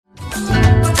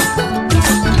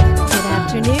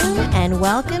afternoon, and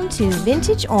welcome to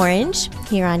Vintage Orange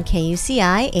here on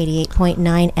KUCI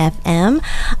 88.9 FM.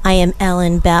 I am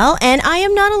Ellen Bell, and I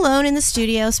am not alone in the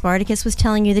studio. Spartacus was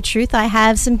telling you the truth. I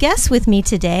have some guests with me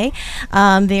today.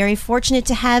 Very fortunate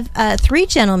to have three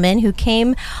gentlemen who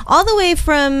came all the way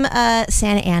from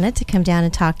Santa Ana to come down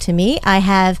and talk to me. I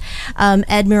have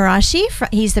Ed Murashi.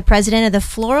 He's the president of the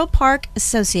Floral Park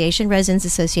Association, Residents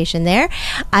Association there.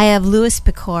 I have Louis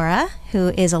Pecora, who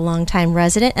is a longtime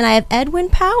resident, and I have Edwin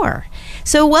Power.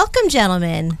 So welcome,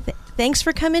 gentlemen. Thanks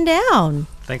for coming down.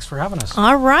 Thanks for having us.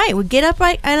 All right. Well, get up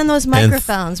right on those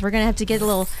microphones. We're going to have to get a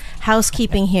little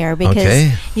housekeeping here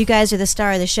because you guys are the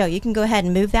star of the show. You can go ahead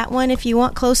and move that one if you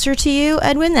want closer to you,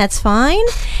 Edwin. That's fine.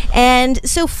 And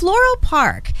so Floral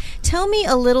Park, tell me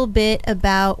a little bit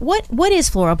about what is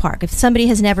Floral Park? If somebody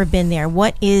has never been there,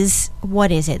 what is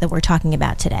it that we're talking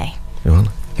about today?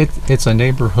 It's a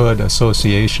neighborhood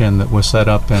association that was set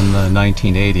up in the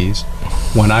 1980s.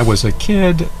 When I was a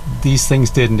kid, these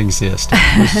things didn't exist.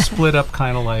 It was split up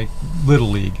kind of like Little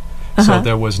League. So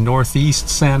there was Northeast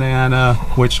Santa Ana,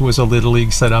 which was a Little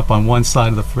League set up on one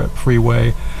side of the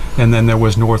freeway, and then there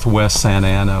was Northwest Santa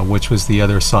Ana, which was the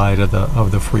other side of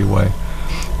the freeway.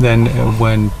 Then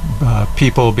when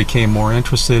people became more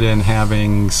interested in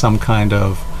having some kind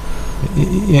of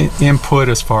input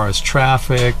as far as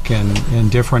traffic and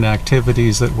different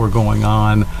activities that were going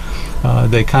on,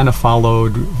 they kind of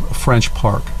followed French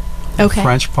Park. Okay.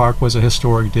 French Park was a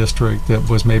historic district that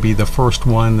was maybe the first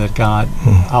one that got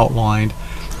outlined,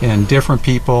 and different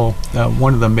people.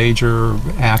 One of the major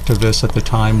activists at the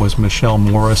time was Michelle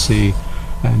Morrissey,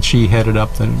 and she headed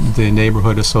up the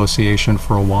neighborhood association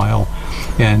for a while,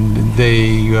 and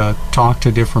they talked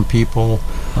to different people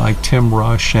like Tim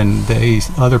Rush, and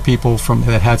other people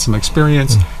that had some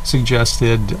experience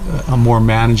suggested a more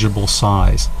manageable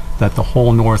size, that the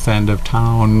whole north end of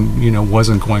town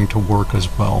wasn't going to work as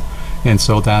well, and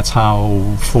so that's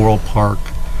how Floral Park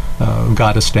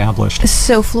got established.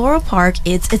 So Floral Park,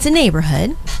 it's a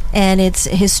neighborhood, and it's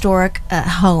historic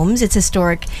homes. It's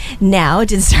historic now. It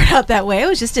didn't start out that way. It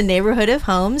was just a neighborhood of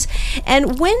homes.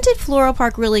 And when did Floral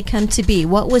Park really come to be?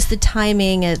 What was the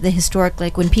timing of the historic,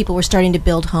 like when people were starting to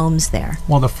build homes there?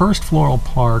 Well, the first Floral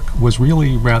Park was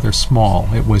really rather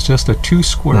small. It was just a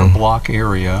 2-square block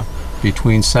area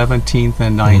between 17th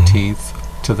and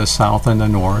 19th to the south and the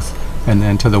north, and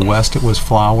then to the west it was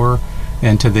Flower,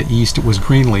 and to the east it was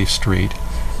Greenleaf Street.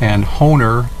 And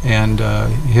Honer and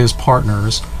his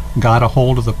partners got a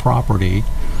hold of the property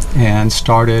and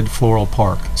started Floral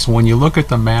Park. So when you look at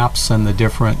the maps and the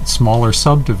different smaller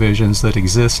subdivisions that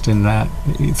exist in that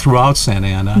throughout Santa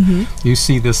Ana, you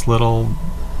see this little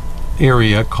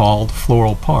area called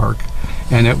Floral Park,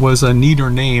 and it was a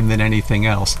neater name than anything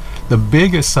else. The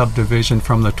biggest subdivision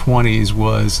from the 20s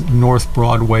was North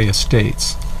Broadway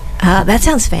Estates. That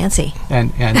sounds fancy.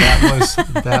 And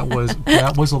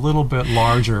that was a little bit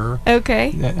larger.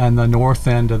 Okay. On the north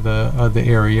end of the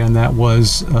area, and that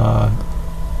was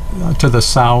to the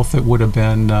south it would have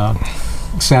been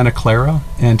Santa Clara,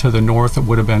 and to the north it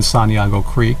would have been Santiago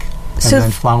Creek, and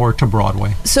then Flower to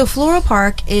Broadway. So Floral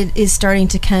Park is starting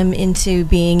to come into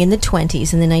being in the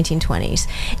 20s, in the 1920s,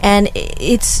 and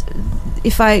it's,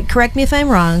 correct me if I'm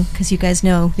wrong, because you guys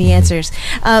know the answers,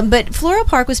 but Floral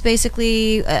Park was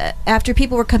basically after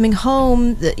people were coming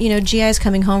home, GIs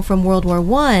coming home from World War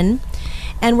I,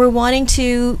 and were wanting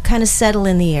to kind of settle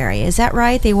in the area. Is that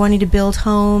right? They wanted to build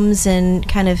homes and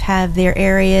kind of have their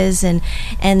areas, and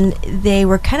they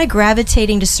were kind of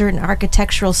gravitating to certain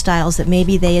architectural styles that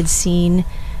maybe they had seen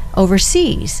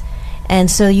overseas.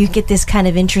 And so you get this kind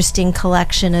of interesting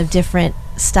collection of different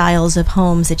styles of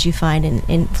homes that you find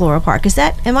in Floral Park.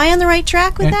 Am I on the right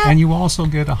track with that? And you also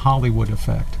get a Hollywood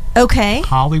effect. Okay.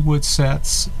 Hollywood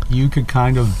sets, you could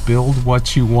kind of build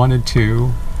what you wanted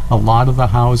to. A lot of the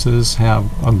houses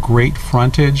have a great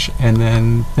frontage, and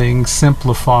then things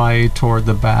simplify toward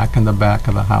the back and the back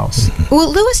of the house.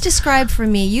 Well, Louis, describe for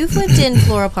me, you've lived in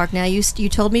Floral Park now. You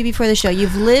told me before the show,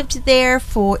 you've lived there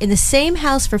in the same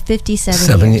house for 57 years.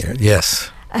 7 years,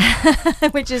 yes.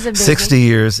 Which is amazing. 60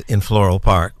 years in Floral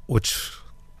Park, which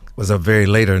was a very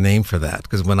later name for that,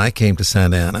 because when I came to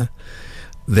Santa Ana,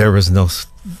 there was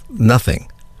nothing.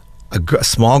 A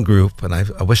small group, and I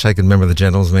wish I could remember the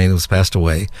gentleman's name who's passed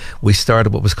away. We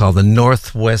started what was called the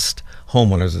Northwest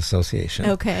Homeowners Association.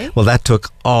 Okay. Well, that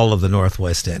took all of the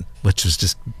Northwest in, which was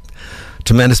just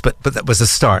tremendous, but that was a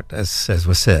start, as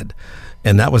was said,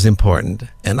 and that was important.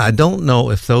 And I don't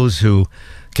know if those who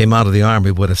came out of the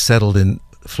Army would have settled in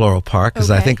Floral Park,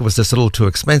 because I think it was just a little too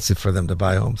expensive for them to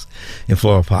buy homes in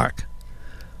Floral Park.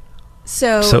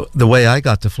 So the way I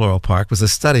got to Floral Park was a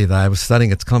study that I was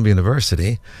studying at Columbia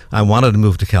University. I wanted to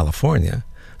move to California,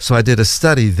 So I did a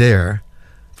study there,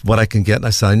 what I can get. And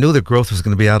I said, I knew the growth was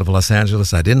going to be out of Los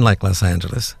Angeles. I didn't like Los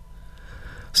Angeles.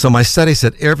 So my study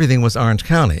said everything was Orange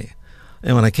County.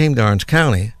 And when I came to Orange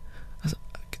County, I said,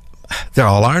 they're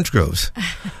all orange groves.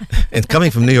 And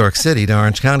coming from New York City to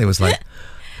Orange County was like,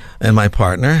 and my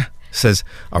partner says,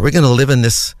 are we going to live in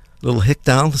this little hick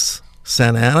down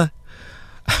Santa Ana?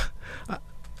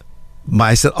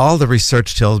 I said, all the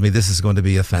research tells me this is going to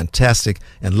be a fantastic,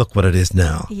 and look what it is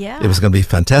now. Yeah. It was going to be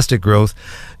fantastic growth.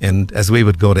 And as we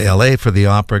would go to L.A. for the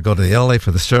opera, go to L.A.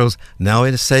 for the shows, now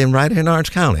it is staying right in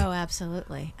Orange County. Oh,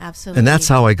 absolutely. Absolutely. And that's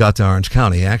how I got to Orange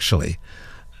County, actually.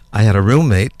 I had a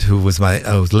roommate who was and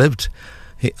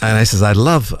I says, I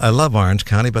love Orange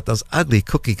County, but those ugly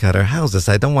cookie cutter houses,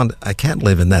 I can't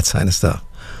live in that kind of stuff.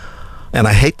 And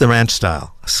I hate the ranch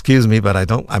style. Excuse me, but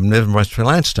I'm never much for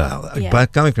ranch style. Yeah.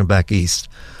 But coming from back east,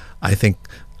 I think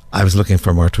I was looking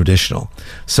for more traditional.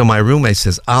 So my roommate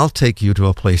says, I'll take you to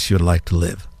a place you'd like to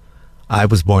live. I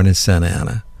was born in Santa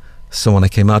Ana. So when I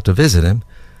came out to visit him,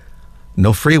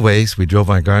 no freeways. We drove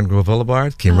on Garden Grove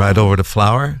Boulevard, came right over to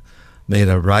Flower, made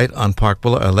a left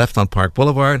on Park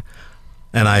Boulevard,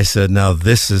 and I said, now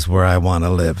this is where I want to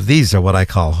live. These are what I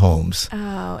call homes.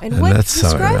 Oh, and what,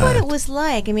 describe what it was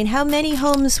like. I mean, how many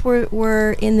homes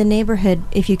were in the neighborhood,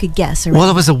 if you could guess? Well,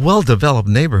 it was a well-developed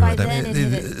neighborhood. By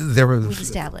then, there was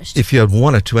established. If you had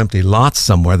one or two empty lots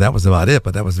somewhere, that was about it.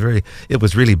 But it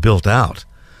was really built out.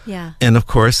 Yeah. And of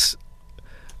course,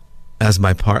 as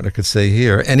my partner could say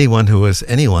here, anyone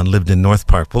lived in North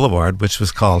Park Boulevard, which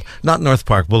was called, not North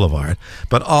Park Boulevard,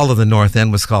 but all of the North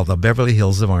End was called the Beverly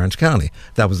Hills of Orange County.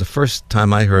 That was the first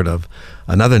time I heard of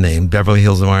another name, Beverly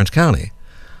Hills of Orange County.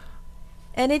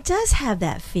 And it does have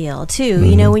that feel, too. Mm-hmm.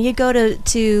 You know, when you go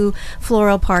to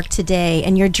Floral Park today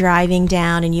and you're driving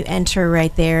down and you enter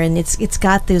right there, and it's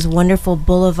got this wonderful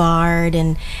boulevard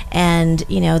and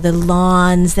you know, the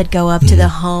lawns that go up to the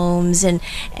homes, and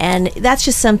that's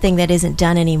just something that isn't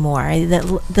done anymore.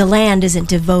 The land isn't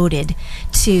devoted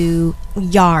to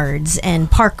yards and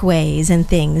parkways and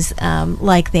things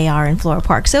like they are in Floral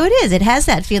Park. So it has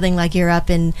that feeling like you're up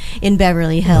in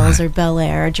Beverly Hills or Bel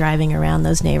Air, driving around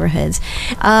those neighborhoods.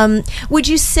 Would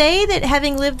you say that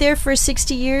having lived there for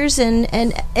 60 years,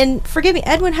 and forgive me,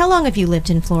 Edwin, how long have you lived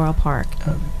in Floral Park?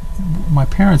 My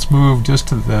parents moved just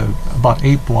to about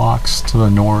 8 blocks to the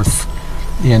north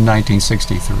in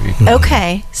 1963.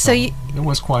 Okay, so it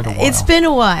was quite a while. It's been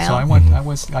a while.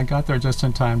 So I got there just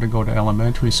in time to go to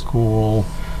elementary school,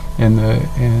 in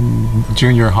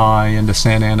junior high, into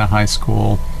Santa Ana High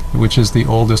School, which is the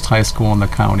oldest high school in the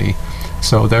county.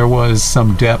 So there was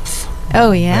some depth.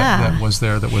 Oh, yeah. That was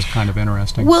there that was kind of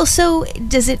interesting. Well, so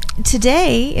does it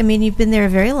today, I mean, you've been there a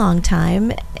very long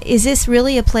time, is this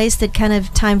really a place that kind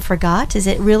of time forgot? Is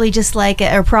it really just like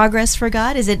a progress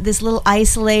forgot? Is it this little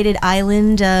isolated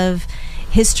island of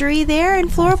history there in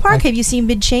Floral Park? Have you seen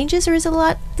big changes, or is it a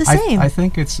lot the same? I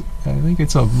think it's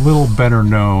a little better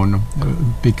known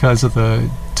because of the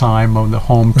time of the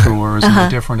home tours and the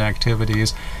different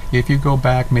activities. If you go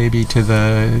back maybe to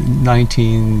the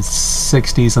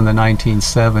 1960s and the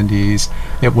 1970s,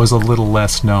 it was a little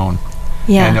less known,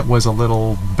 and it was a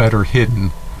little better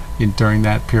hidden during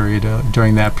that period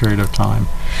of time.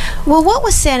 Well, what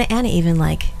was Santa Ana even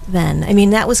like then? I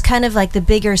mean, that was kind of like the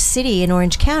bigger city in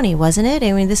Orange County, wasn't it?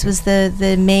 I mean, this was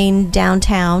the main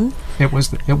downtown. It was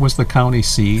the county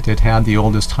seat. It had the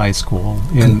oldest high school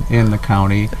in the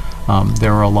county.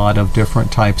 There were a lot of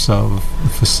different types of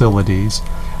facilities.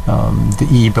 The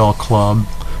E-Bell Club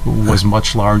was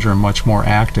much larger and much more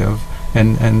active,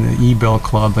 and the E-Bell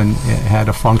Club had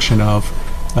a function of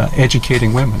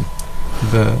educating women.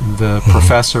 The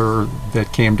professor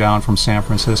that came down from San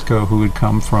Francisco, who had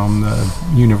come from the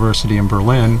university in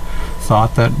Berlin,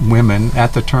 thought that women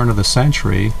at the turn of the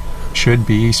century should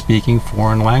be speaking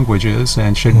foreign languages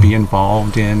and should be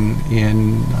involved in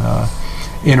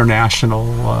international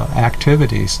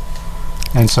activities.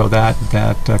 And so that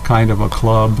kind of a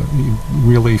club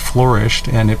really flourished,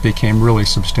 and it became really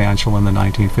substantial in the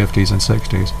 1950s and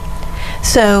 60s.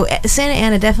 So Santa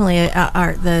Ana definitely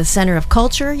are the center of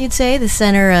culture, you'd say.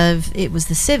 It was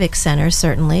the Civic Center,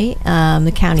 certainly,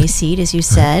 the county seat, as you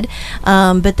said.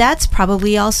 But that's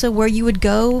probably also where you would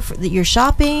go for your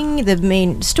shopping, the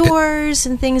main stores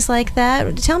and things like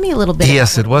that. Tell me a little bit.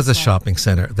 Yes, it was a shopping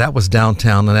center. That was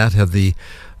downtown, and that had the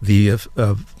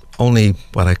only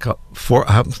what I call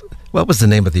what was the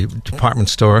name of the department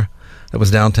store that was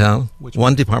downtown?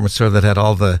 One department store that had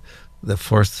all the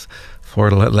four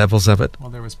levels of it.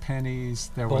 Well, there was Penny's.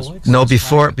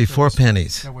 Before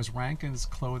Penny's. There was Rankin's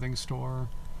clothing store.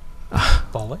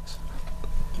 Bullock's?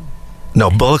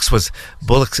 No, Bullock's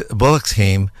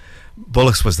came.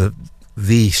 Bullock's was the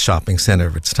the shopping center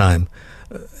of its time.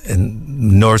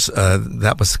 And North,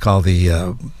 that was called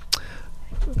the,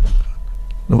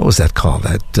 what was that called?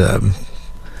 That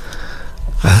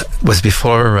was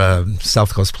before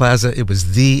South Coast Plaza. It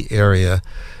was the area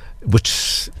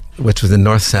which was in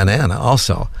North Santa Ana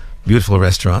also. Beautiful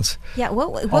restaurants. Yeah,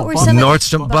 what were some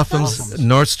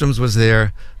Nordstrom's was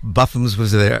there. Buffum's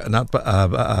was there. Not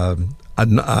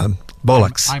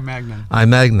Bollocks.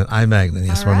 I-Magnin.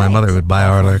 Yes, where my mother would buy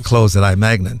all her clothes at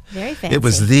I-Magnin. Very fancy. It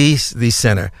was the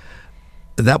center.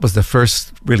 That was the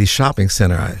first really shopping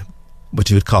center, what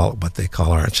you would call what they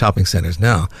call our shopping centers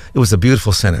now. It was a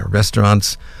beautiful center.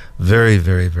 Restaurants, very,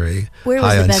 very, very Where was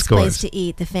high the on best scores. place to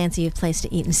eat, the fanciest place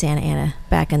to eat in Santa Ana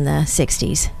back in the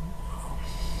 60s?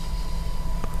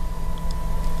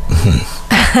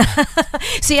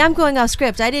 See, I'm going off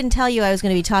script. I didn't tell you I was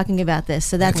going to be talking about this,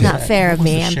 so that's not fair of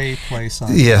me. Shea place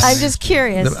on Yes. I'm just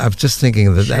curious. I'm just thinking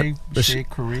of Shea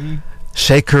Curry.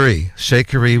 Shea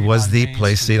Curry was the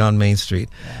place to eat on Main Street.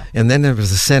 Yeah. And then there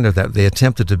was a center that they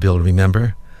attempted to build,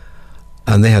 remember?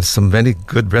 And they had some very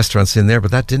good restaurants in there,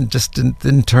 but that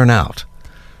didn't turn out.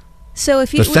 So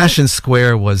if you But Fashion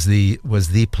Square was the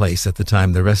place at the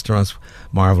time. The restaurants,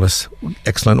 marvelous,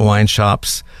 excellent wine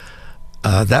shops.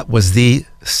 That was the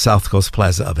South Coast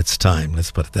Plaza of its time.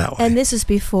 Let's put it that way. And this is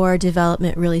before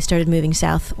development really started moving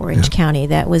south Orange County.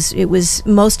 It was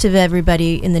most of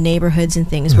everybody in the neighborhoods and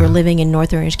things were living in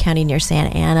North Orange County near Santa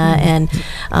Ana and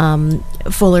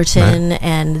Fullerton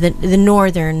and the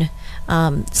northern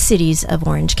cities of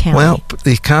Orange County. Well,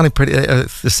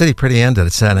 the city pretty ended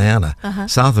at Santa Ana.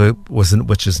 South of it wasn't,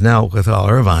 which is now with all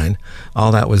Irvine.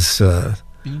 All that was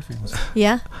Beanfields.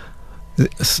 Yeah.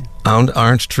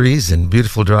 Orange trees and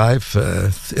beautiful drive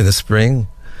in the spring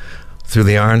through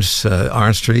the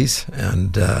orange trees,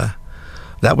 and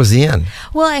that was the end.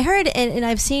 Well, I heard, and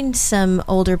I've seen some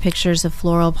older pictures of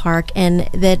Floral Park, and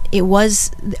that it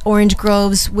was orange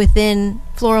groves within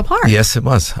Floral Park. Yes, it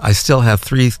was. I still have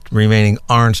 3 remaining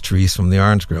orange trees from the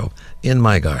orange grove in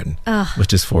my garden,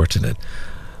 which is fortunate.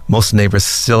 Most neighbors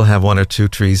still have 1 or 2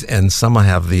 trees, and some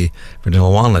have the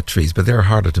original walnut trees, but they're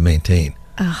harder to maintain.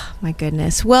 Oh, my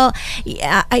goodness. Well,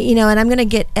 yeah, and I'm going to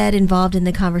get Ed involved in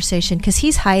the conversation because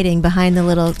he's hiding behind the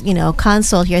little,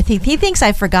 console here. He thinks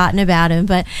I've forgotten about him.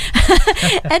 But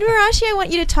Ed Marashi, I want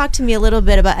you to talk to me a little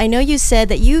bit about, I know you said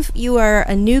that you are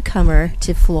a newcomer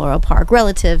to Floral Park,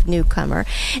 relative newcomer,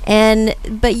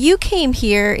 but you came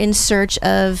here in search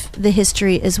of the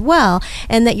history as well,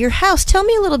 and that your house, tell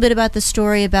me a little bit about the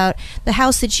story about the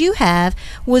house that you have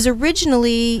was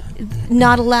originally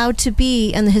not allowed to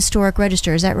be on the historic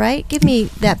register. Is that right? Give me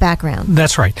that background.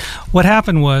 That's right. What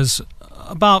happened was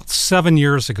about 7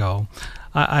 years ago,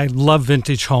 I love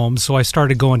vintage homes, so I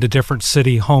started going to different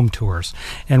city home tours.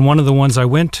 And one of the ones I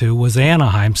went to was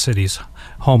Anaheim City's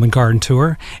home and garden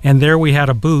tour. And there we had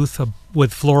a booth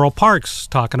with Floral Parks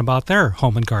talking about their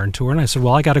home and garden tour. And I said,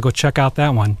 well, I got to go check out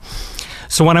that one.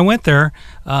 So when I went there,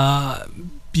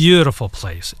 beautiful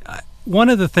place. One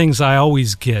of the things I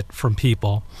always get from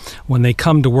people when they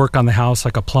come to work on the house,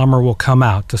 like a plumber will come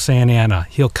out to Santa Ana.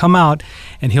 He'll come out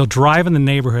and he'll drive in the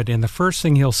neighborhood, and the first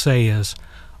thing he'll say is,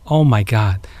 oh my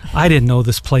God, I didn't know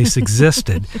this place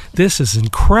existed. This is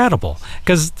incredible.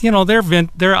 Because,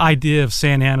 their idea of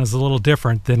Santa Ana is a little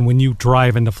different than when you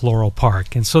drive into Floral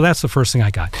Park. And so that's the first thing I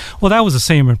got. Well, that was the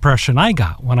same impression I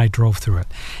got when I drove through it.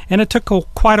 And it took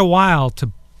quite a while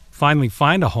to finally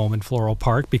find a home in Floral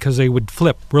Park because they would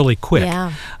flip really quick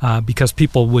because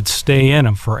people would stay in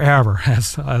them forever,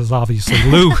 as obviously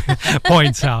Lou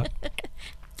points out.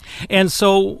 And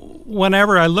so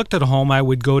whenever I looked at a home, I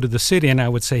would go to the city and I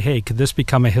would say, hey, could this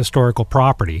become a historical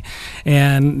property?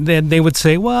 And then they would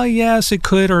say, well, yes, it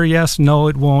could, or yes, no,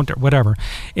 it won't, or whatever.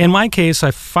 In my case,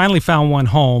 I finally found one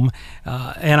home,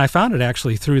 and I found it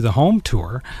actually through the home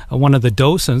tour. One of the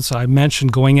docents, I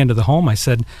mentioned going into the home, I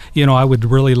said, I would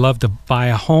really love to buy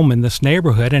a home in this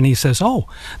neighborhood. And he says, oh,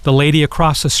 the lady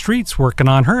across the street's working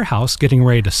on her house, getting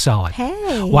ready to sell it.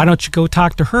 Hey. Why don't you go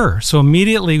talk to her? So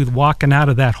immediately walking out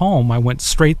of that home, I went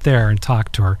straight there and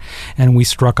talked to her, and we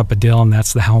struck up a deal, and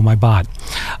that's the home I bought.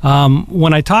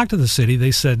 When I talked to the city,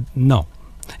 they said, no,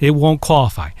 it won't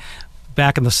qualify.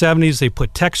 Back in the 70s, they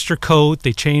put texture coat,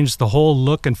 they changed the whole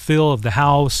look and feel of the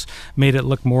house, made it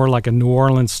look more like a New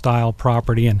Orleans-style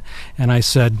property, and I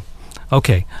said,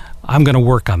 okay, I'm going to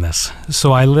work on this.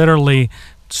 So I literally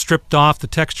stripped off the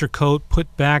texture coat,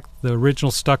 put back the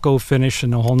original stucco finish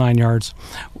and the whole 9 yards.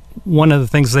 One of the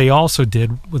things they also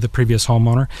did with the previous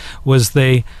homeowner was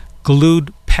they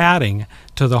glued padding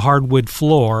to the hardwood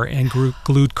floor and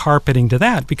glued carpeting to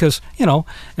that because, in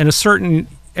a certain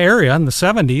area in the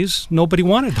 70s, nobody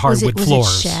wanted hardwood floors.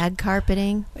 Was it shag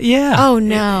carpeting? Yeah. Oh,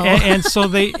 no. And so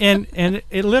they and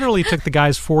it literally took the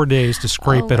guys 4 days to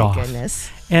scrape it off. Oh, my goodness.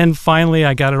 And finally,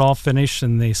 I got it all finished,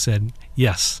 and they said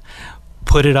yes.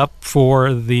 Put it up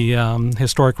for the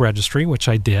historic registry, which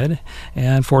I did,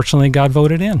 and fortunately got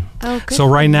voted in. Oh, good. So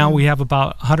right now we have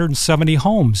about 170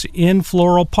 homes in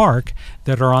Floral Park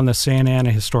that are on the Santa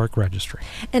Ana Historic Registry.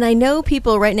 And I know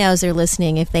people right now, as they're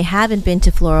listening, if they haven't been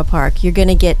to Floral Park, you're going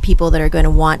to get people that are going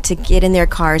to want to get in their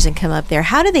cars and come up there.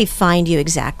 How do they find you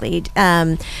exactly?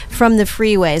 From the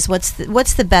freeways,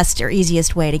 what's the best or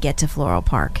easiest way to get to Floral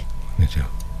Park?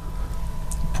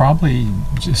 Probably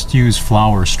just use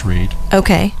Flower Street.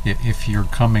 Okay. If you're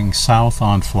coming south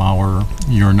on Flower,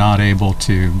 you're not able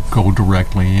to go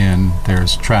directly in.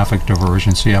 There's traffic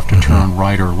diversion, so you have to turn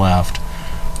right or left.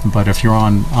 But if you're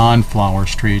on Flower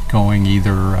Street going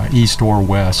either east or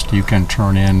west, you can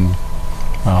turn in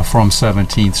from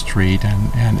 17th Street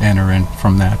and enter in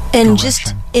from that And direction.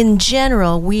 just in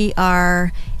general, we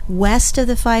are west of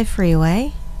the 5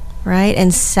 freeway, right?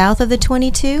 And south of the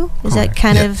 22? Is that Correct.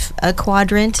 kind Yep. of a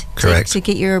quadrant Correct. to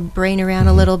get your brain around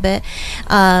a little bit?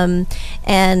 Yeah,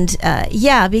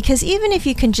 because even if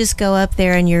you can just go up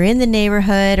there and you're in the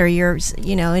neighborhood or you're,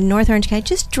 in North Orange County,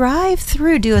 just drive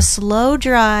through, do a slow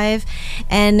drive,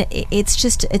 and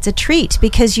it's a treat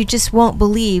because you just won't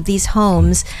believe these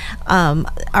homes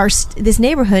this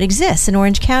neighborhood exists in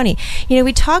Orange County. We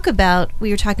were talking about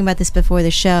this before the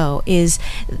show, is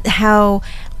how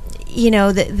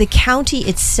the county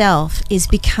itself is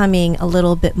becoming a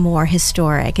little bit more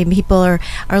historic, and people are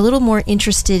a little more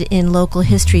interested in local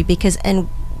history because, and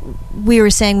we were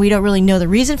saying we don't really know the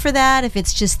reason for that, if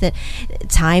it's just that enough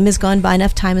time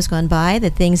has gone by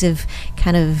that things have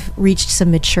kind of reached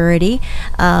some maturity.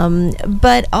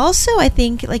 But also, I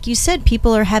think, like you said,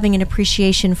 people are having an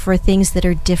appreciation for things that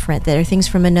are different, that are things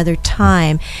from another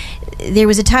time. There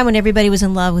was a time when everybody was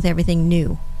in love with everything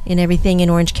new. In everything in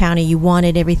Orange County, you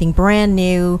wanted everything brand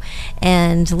new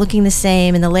and looking the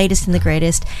same and the latest and the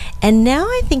greatest. And now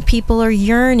I think people are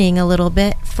yearning a little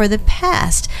bit for the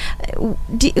past.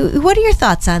 What are your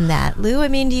thoughts on that, Lou? I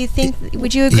mean,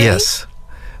 would you agree? Yes.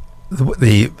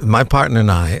 My partner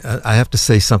and I have to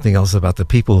say something else about the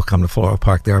people who come to Floral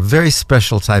Park. They're a very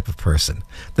special type of person.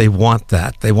 They want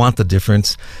that. They want the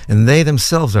difference. And they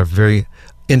themselves are very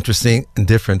interesting and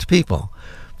different people.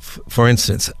 For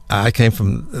instance, I came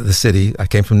from the city. I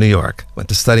came from New York, went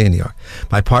to study in New York.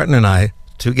 My partner and I,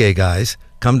 2 gay guys,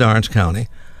 come to Orange County.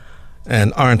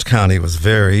 And Orange County was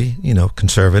very,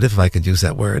 conservative, if I could use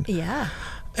that word. Yeah.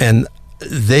 And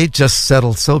they just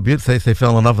settled so beautifully. They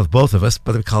fell in love with both of us,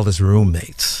 but they called us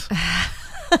roommates.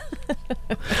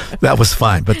 That was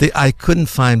fine. But I couldn't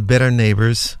find better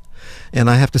neighbors. And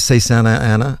I have to say, Santa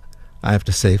Ana,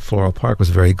 Floral Park was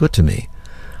very good to me.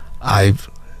 I've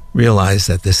realized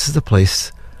that this is the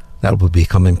place that will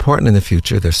become important in the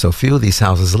future. There's so few of these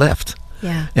houses left.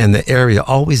 Yeah. And the area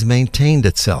always maintained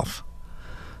itself.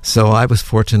 So I was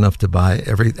fortunate enough to buy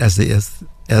as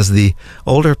the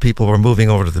older people were moving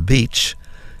over to the beach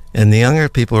and the younger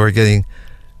people were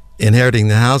inheriting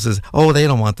the houses. Oh, they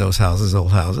don't want those houses,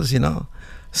 old houses,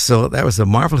 So that was a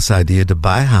marvelous idea to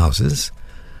buy houses,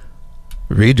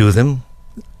 redo them,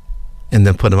 and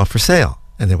then put them up for sale.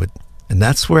 And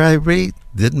that's where I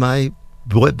did my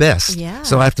best. Yeah.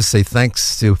 So I have to say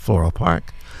thanks to Floral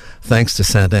Park, thanks to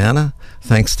Santa Ana,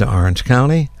 thanks to Orange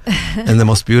County, and the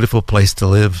most beautiful place to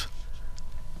live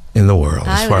in the world,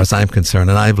 as far as I'm concerned.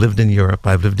 And I've lived in Europe,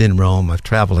 I've lived in Rome, I've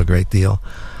traveled a great deal.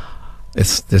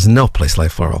 There's no place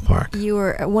like Floral Park. You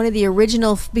were one of the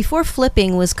original, before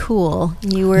flipping was cool,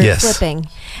 you were flipping.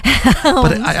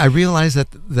 But I realized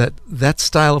that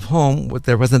style of home,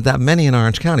 there wasn't that many in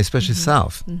Orange County, especially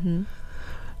south. Mm-hmm.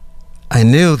 I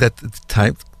knew that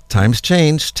times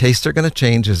change, tastes are going to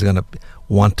change, is going to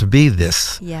want to be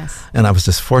this. Yes. And I was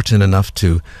just fortunate enough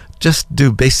to just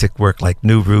do basic work like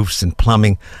new roofs and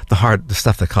plumbing, the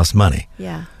stuff that costs money.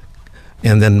 Yeah.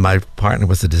 And then my partner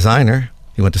was a designer.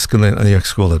 He went to school in New York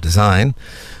School of Design,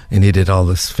 and he did all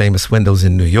this famous windows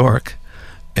in New York,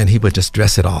 and he would just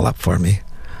dress it all up for me.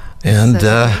 And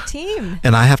great team.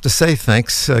 And I have to say,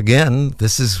 thanks again.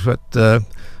 This is what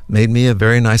made me a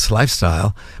very nice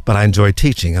lifestyle. But I enjoyed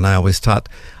teaching, and I always taught.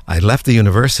 I left the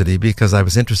university because I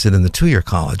was interested in the 2-year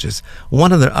colleges.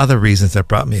 One of the other reasons that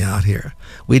brought me out here,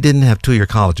 we didn't have 2-year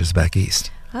colleges back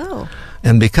east. Oh.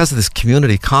 And because of this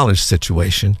community college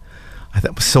situation, I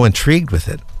was so intrigued with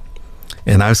it.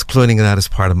 And I was including that as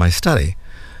part of my study.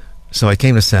 So I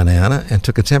came to Santa Ana and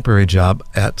took a temporary job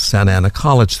at Santa Ana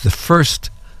College, the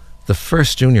first the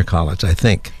first junior college, I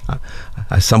think.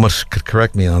 Someone could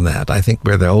correct me on that. I think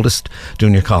we're the oldest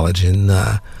junior college in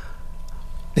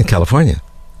California.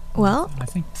 Well, I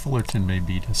think Fullerton may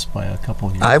beat us by a couple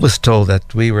of years. I was told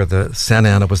that we were Santa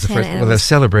Ana was the Santa first. Ana Well, they're was-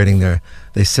 celebrating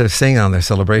they saying on their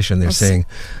celebration, they're saying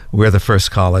we're the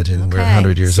first college and we're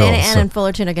 100 years Santa old. Ana and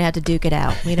Fullerton are going to have to duke it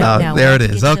out. We don't know. There We'll it have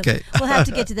to is. get to Okay. we'll have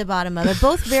to get to the bottom of it.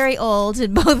 Both very old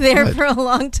and both there for a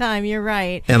long time. You're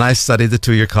right. And I studied the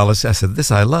 2-year college. I said,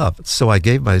 this I love. So I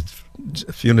gave my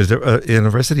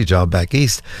university job back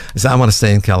east. I said, I want to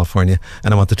stay in California,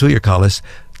 and I want the 2-year college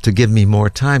to give me more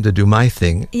time to do my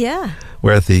thing. Yeah.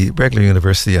 Where at the regular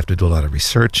university, you have to do a lot of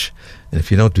research. And if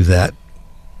you don't do that,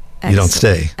 you don't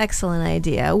stay. Excellent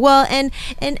idea. Well, and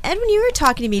Edwin, you were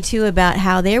talking to me too about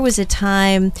how there was a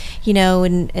time, you know,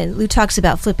 and Lou talks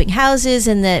about flipping houses,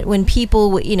 and that when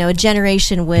people, you know, a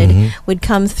generation would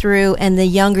come through, and the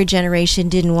younger generation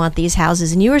didn't want these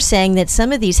houses. And you were saying that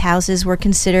some of these houses were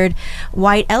considered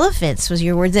white elephants, was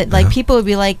your word, that like people would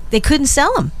be like, they couldn't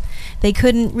sell them. They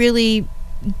couldn't really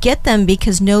get them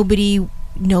because nobody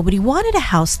wanted a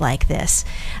house like this.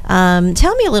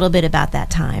 Tell me a little bit about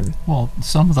that time. Well,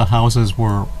 some of the houses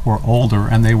were older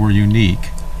and they were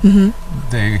unique. Mm-hmm.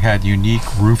 They had unique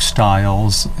roof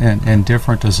styles and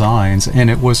different designs, and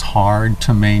it was hard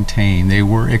to maintain. They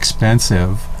were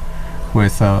expensive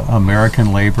with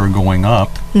American labor going up,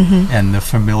 and the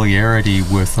familiarity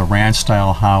with a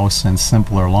ranch-style house and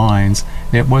simpler lines.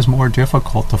 It was more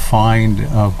difficult to find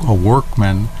a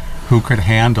workman who could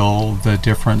handle the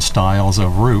different styles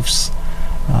of roofs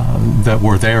that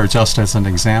were there, just as an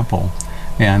example.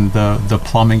 And the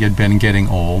plumbing had been getting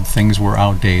old, things were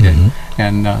outdated,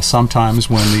 and sometimes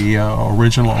when the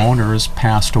original owners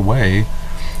passed away,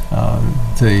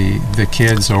 the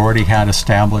kids already had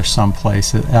established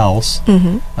someplace else.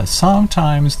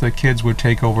 Sometimes the kids would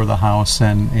take over the house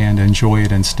and enjoy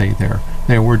it and stay there.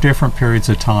 There were different periods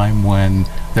of time when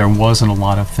there wasn't a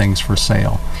lot of things for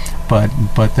sale.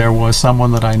 But there was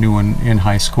someone that I knew in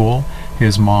high school.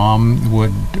 His mom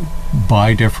would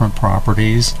buy different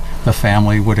properties. The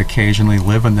family would occasionally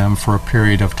live in them for a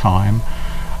period of time.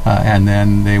 And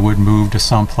then they would move to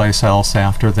someplace else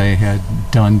after they had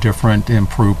done different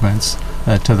improvements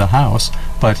to the house.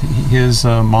 But his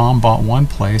mom bought one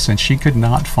place, and she could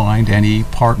not find any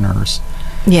partners.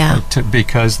 Yeah.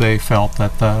 Because they felt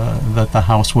that the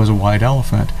house was a white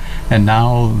elephant, and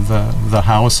now the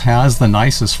house has the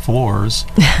nicest floors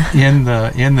in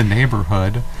the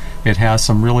neighborhood. It has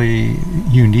some really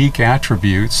unique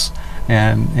attributes,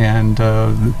 and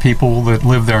the people that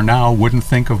live there now wouldn't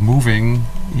think of moving,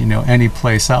 you know, any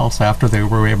place else after they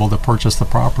were able to purchase the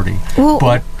property. Well,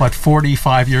 but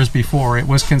 45 years before, it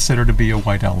was considered to be a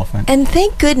white elephant. And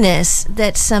thank goodness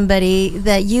that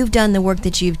that you've done the work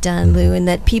that you've done, Lou, and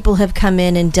that people have come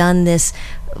in and done this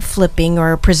flipping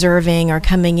or preserving or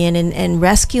coming in and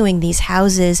rescuing these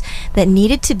houses that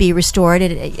needed to be restored.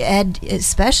 And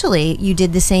especially you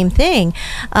did the same thing,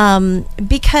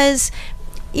 because,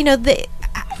 you know,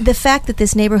 the fact that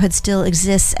this neighborhood still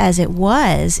exists as it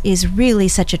was is really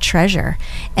such a treasure,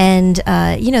 and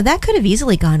you know, that could have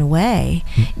easily gone away.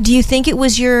 Do you think it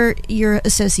was your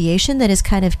association that has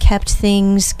kind of kept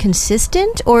things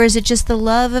consistent, or is it just the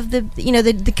love of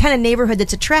the kind of neighborhood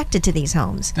that's attracted to these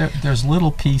homes? There's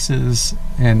little pieces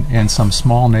and some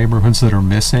small neighborhoods that are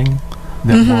missing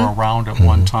that were around at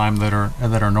one time that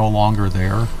are no longer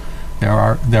there.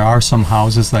 There are some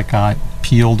houses that got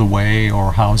peeled away,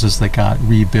 or houses that got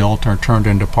rebuilt or turned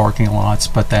into parking lots,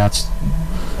 but that's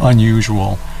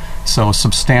unusual. So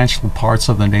substantial parts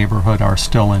of the neighborhood are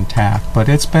still intact, but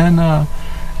it's been a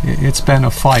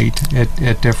fight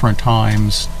at different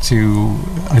times to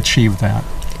achieve that.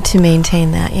 To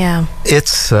maintain that, yeah.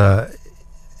 It's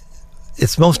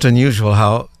most unusual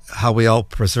how we all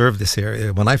preserve this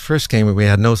area. When I first came, we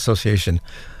had no association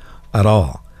at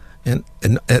all. And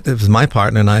it was my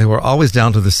partner and I who were always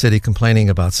down to the city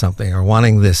complaining about something or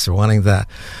wanting this or wanting that.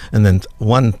 And then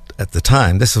one at the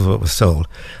time, this is what was sold.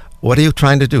 What are you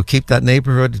trying to do? Keep that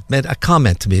neighborhood? Made a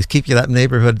comment to me. Keep that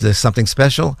neighborhood something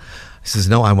special? He says,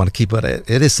 no, I want to keep it.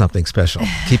 It is something special.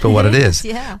 Keep it what it is.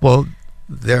 Yeah. Well,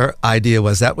 their idea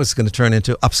was that was going to turn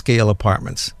into upscale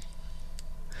apartments.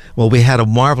 Well, we had a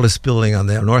marvelous building on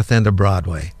the north end of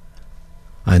Broadway.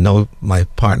 I know my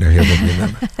partner here would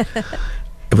remember.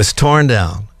 It was torn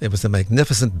down. It was a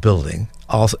magnificent building.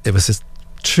 Also, it was this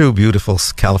true, beautiful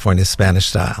California Spanish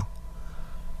style.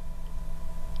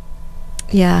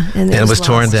 Yeah, and it was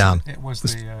torn down. It was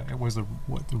the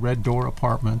Red Door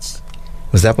Apartments.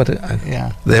 Was that what it?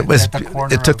 Yeah. It was. At the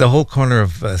corner It took the whole corner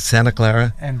of Santa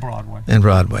Clara and Broadway. And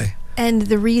Broadway. And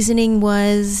the reasoning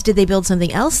was, did they build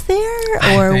something else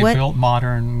there, or they what? built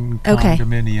modern Okay.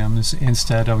 condominiums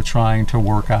instead of trying to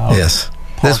work out Yes.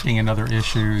 parking and other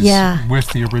issues Yeah. with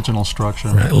the original structure.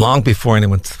 Right. Long before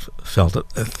anyone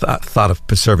thought of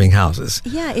preserving houses.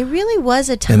 Yeah, it really was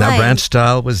a time. And that ranch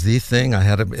style was the thing.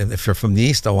 If you're from the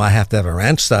East, I have to have a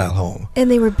ranch style home. And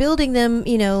they were building them,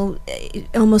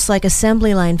 almost like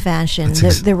assembly line fashion,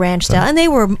 the ranch style. And they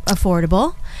were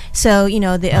affordable. So,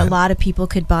 a lot of people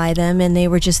could buy them, and they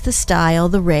were just the style,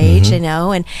 the rage,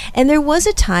 And there was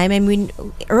a time,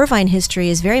 Irvine history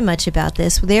is very much about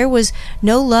this. There was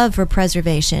no love for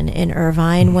preservation in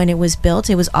Irvine when it was built.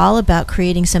 It was all about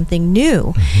creating something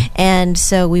new. And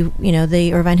so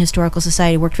the Irvine Historical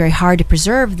Society worked very hard to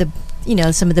preserve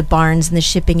some of the barns and the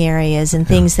shipping areas and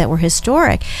things that were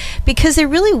historic, because there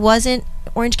really wasn't,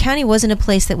 Orange County wasn't a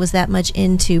place that was that much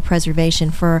into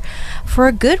preservation for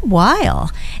a good while.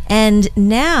 And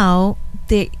now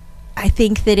I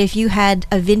think that if you had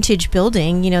a vintage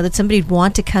building, that somebody'd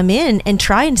want to come in and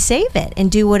try and save it and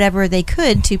do whatever they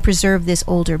could to preserve this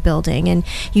older building. And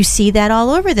you see that all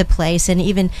over the place, and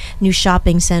even new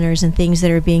shopping centers and things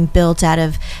that are being built out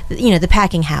of, the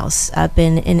Packing House up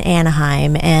in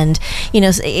Anaheim. And,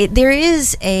 there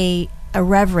is a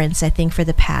reverence, I think, for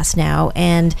the past now,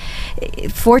 and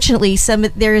fortunately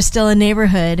there is still a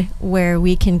neighborhood where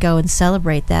we can go and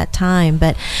celebrate that time.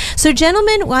 But so,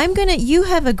 gentlemen, you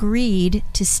have agreed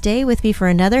to stay with me for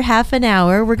another half an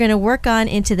hour. We're going to work on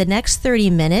into the next 30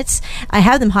 minutes. I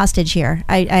have them hostage here.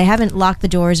 I haven't locked the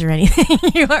doors or anything.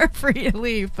 You are free to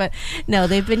leave, but no,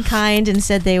 they've been kind and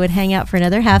said they would hang out for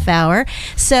another half hour.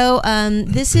 So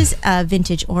this is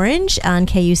Vintage Orange on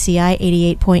KUCI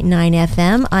 88.9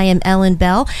 FM. I am Ellen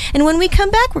Bell, and when we come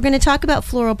back, we're going to talk about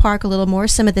Floral Park a little more,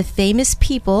 some of the famous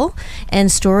people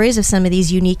and stories of some of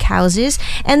these unique houses,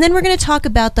 and then we're going to talk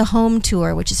about the home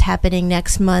tour, which is happening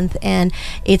next month, and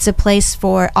it's a place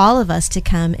for all of us to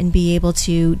come and be able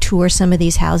to tour some of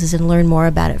these houses and learn more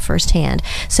about it firsthand.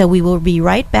 So we will be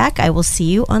right back. I will see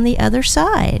you on the other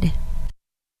side.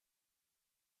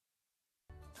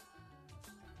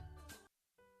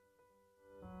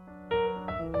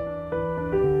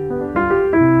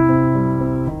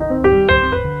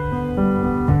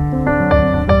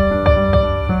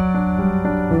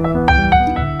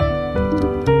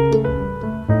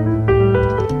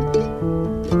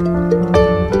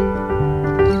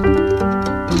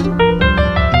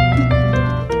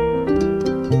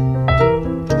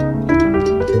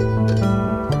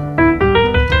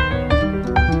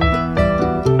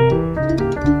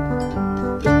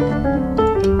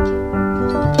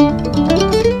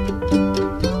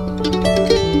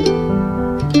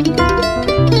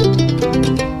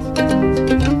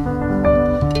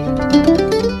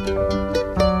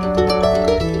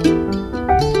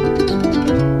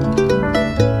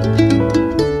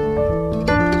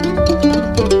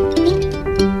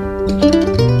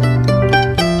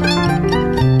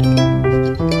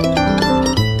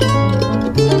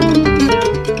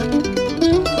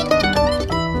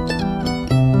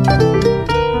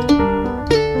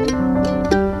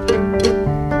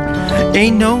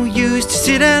 Ain't no use to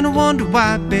sit and wonder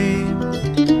why, babe,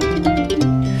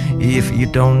 if you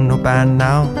don't know by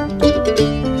now.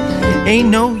 Ain't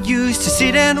no use to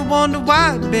sit and wonder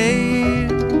why, babe,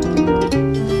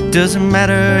 doesn't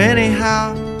matter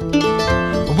anyhow.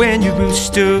 When your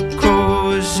rooster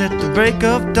crows at the break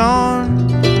of dawn,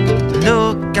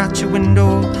 look out your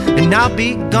window and I'll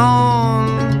be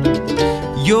gone.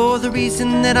 You're the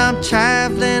reason that I'm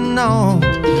traveling on.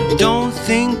 Don't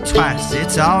think twice,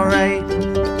 it's alright.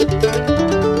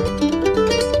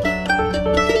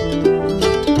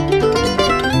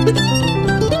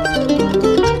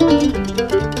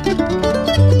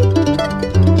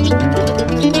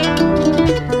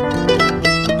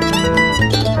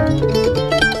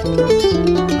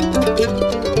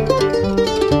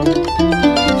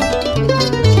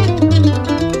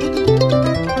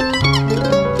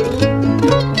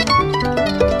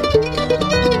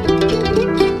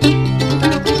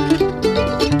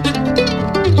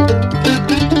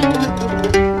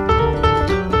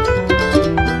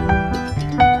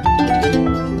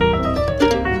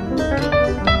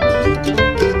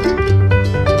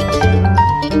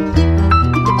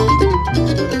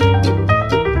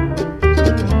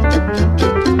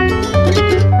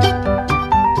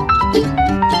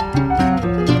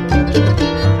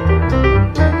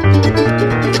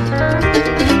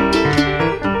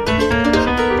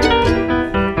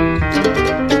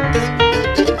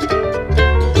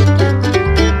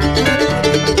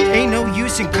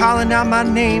 Out my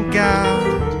name, gal,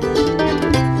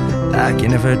 like you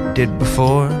never did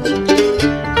before.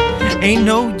 Ain't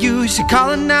no use in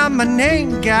calling out my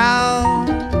name, gal.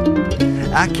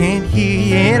 I can't hear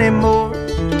you anymore.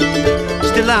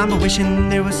 Still I'm wishing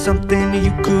there was something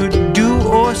you could do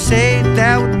or say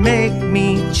that would make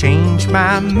me change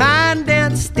my mind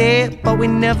and stay. But we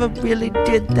never really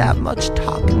did that much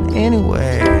talking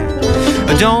anyway.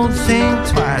 Don't think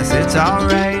twice, it's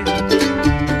alright.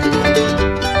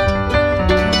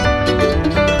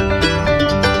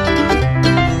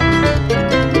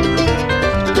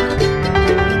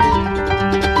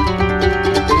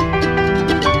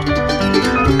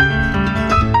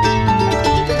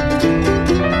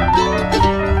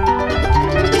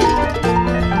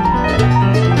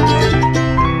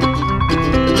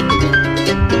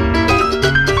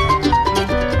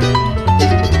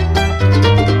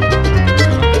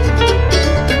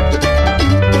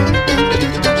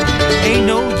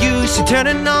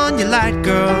 Turning on your light,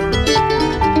 girl,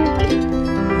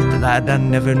 the light I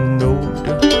never knowed.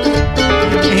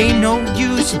 Ain't no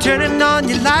use in turning on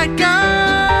your light, girl.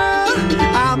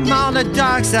 I'm on the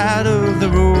dark side of the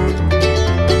road.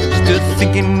 Still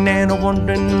thinking and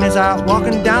wondering as I'm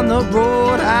walking down the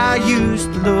road. I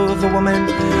used to love a woman,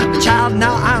 a child,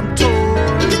 now I'm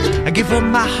torn. I give her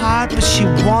my heart, but she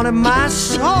wanted my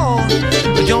soul.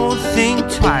 But don't think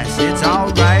twice, it's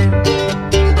alright.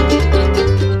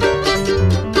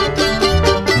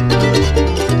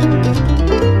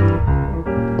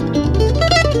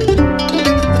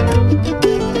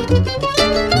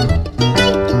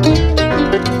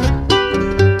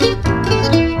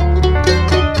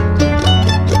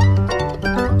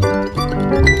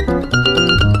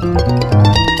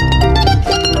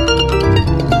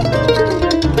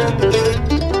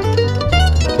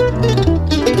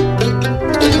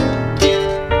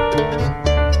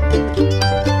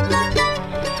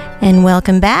 And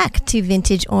welcome back to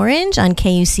Vintage Orange on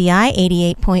KUCI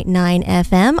 88.9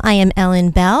 FM. I am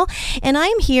Ellen Bell, and I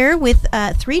am here with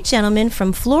three gentlemen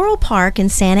from Floral Park in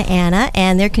Santa Ana,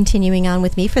 and they're continuing on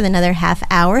with me for another half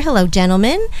hour. Hello,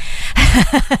 gentlemen.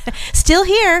 Still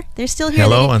here. They're still here.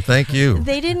 Hello, and thank you.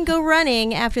 They didn't go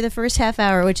running after the first half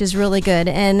hour, which is really good.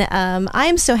 And I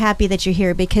am so happy that you're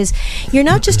here because you're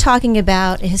not just talking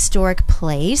about a historic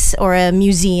place or a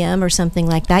museum or something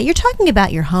like that. You're talking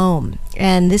about your home.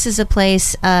 And this is a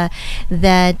place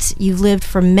that you've lived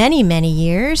for many, many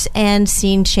years and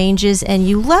seen changes, and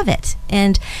you love it.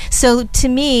 And so to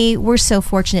me, we're so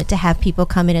fortunate to have people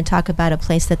come in and talk about a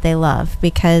place that they love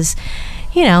because,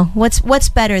 you know, what's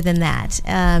better than that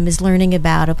is learning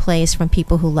about a place from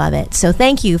people who love it. So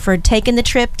thank you for taking the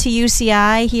trip to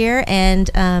UCI here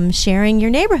and sharing your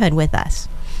neighborhood with us.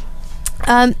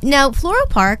 Now, Floral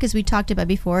Park, as we talked about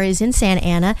before, is in Santa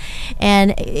Ana,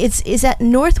 and is that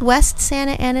northwest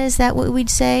Santa Ana? Is that what we'd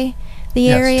say? The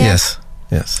area? Yes.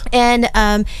 And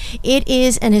it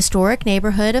is an historic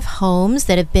neighborhood of homes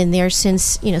that have been there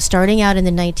since, starting out in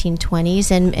the 1920s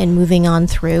and moving on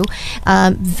through.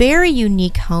 Very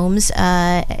unique homes,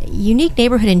 unique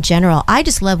neighborhood in general. I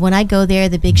just love when I go there,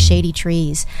 the big shady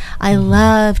trees. I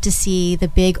love to see the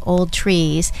big old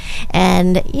trees.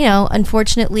 And,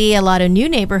 unfortunately, a lot of new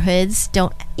neighborhoods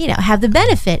don't, have the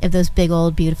benefit of those big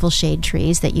old beautiful shade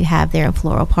trees that you have there in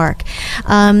Floral Park.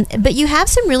 But you have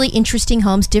some really interesting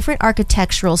homes, different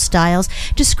architectural styles.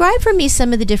 Describe for me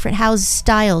some of the different house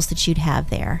styles that you'd have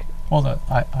there. Well,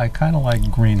 I kind of like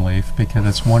Greenleaf because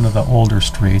it's one of the older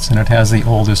streets and it has the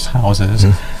oldest houses.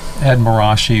 Ed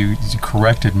Marashi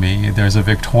corrected me. There's a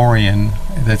Victorian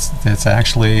that's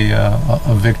actually a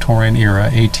Victorian era,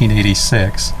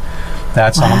 1886.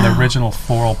 That's on the original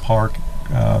Floral Park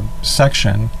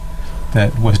section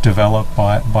that was developed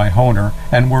by Hohner,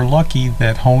 and we're lucky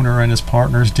that Hohner and his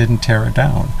partners didn't tear it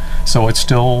down. So it's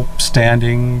still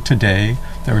standing today.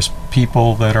 There's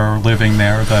people that are living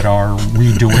there that are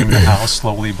redoing the house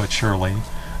slowly but surely.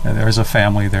 There's a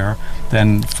family there.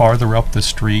 Then farther up the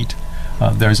street,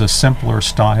 there's a simpler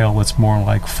style. It's more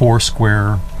like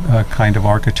four-square kind of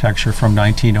architecture from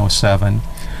 1907.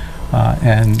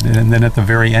 And then at the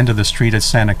very end of the street at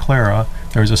Santa Clara,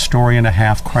 there's a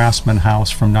story-and-a-half craftsman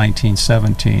house from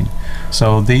 1917.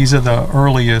 So these are the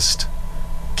earliest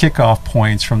kickoff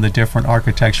points from the different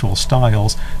architectural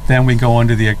styles. Then we go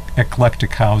into the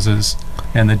eclectic houses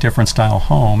and the different style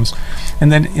homes.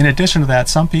 And then in addition to that,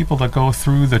 some people that go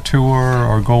through the tour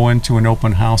or go into an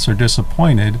open house are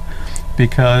disappointed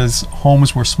because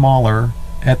homes were smaller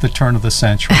at the turn of the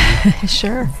century.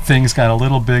 Sure. Things got a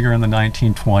little bigger in the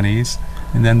 1920s,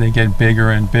 and then they get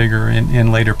bigger and bigger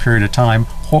in later period of time.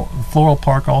 Floral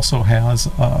Park also has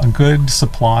a good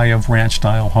supply of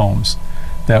ranch-style homes.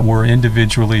 that were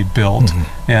individually built,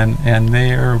 and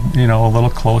they're a little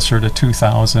closer to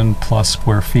 2,000 plus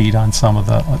square feet on some of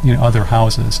the other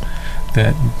houses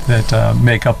that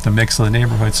make up the mix of the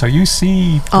neighborhood. So you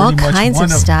see all pretty much kinds one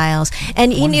of styles,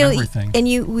 and everything.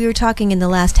 we were talking in the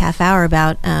last half hour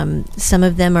about some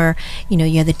of them are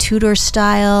you have the Tudor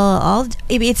style.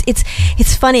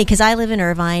 It's funny because I live in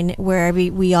Irvine, where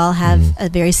we all have a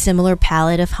very similar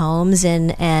palette of homes,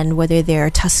 and whether they're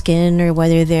Tuscan or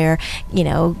whether they're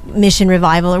Mission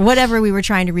Revival or whatever we were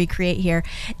trying to recreate here,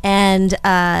 and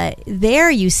there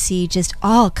you see just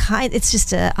all kinds. It's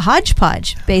just a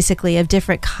hodgepodge basically of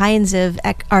different kinds of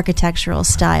architectural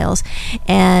styles,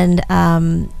 and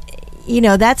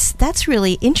that's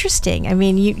really interesting. I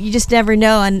mean, you just never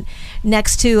know. And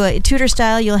next to a Tudor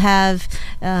style, you'll have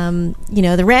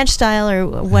the ranch style or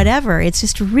whatever. It's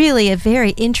just really a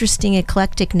very interesting,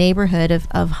 eclectic neighborhood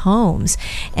of homes,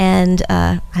 and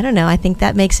I don't know. I think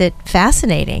that makes it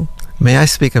fascinating. May I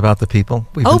speak about the people?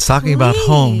 We've been talking about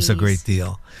homes a please. great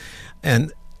deal,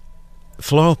 and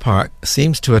Floral Park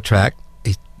seems to attract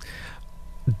a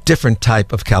different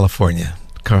type of Californian.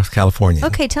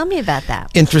 Okay, tell me about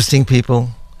that. Interesting people,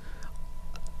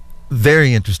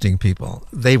 very interesting people.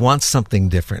 They want something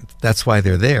different. That's why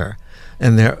they're there,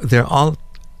 and they're all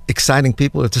exciting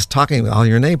people. It's just talking with all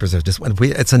your neighbors.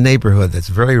 It's a neighborhood that's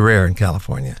very rare in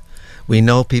California. We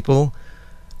know people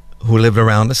who live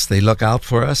around us. They look out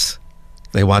for us.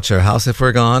 They watch our house if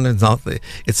we're gone. There's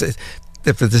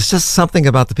just something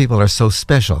about the people that are so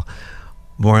special.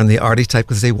 More on the arty type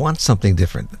because they want something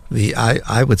different.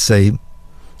 I would say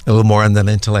a little more on the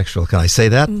intellectual. Can I say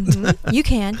that? Mm-hmm. You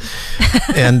can.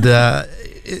 And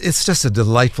it's just a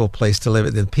delightful place to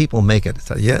live. The people make it.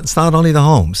 It's not only the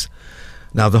homes.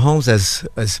 Now, the homes, as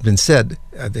has been said,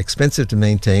 are expensive to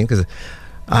maintain because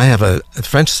I have a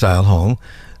French-style home.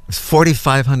 It's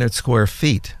 4,500 square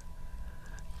feet,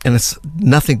 and it's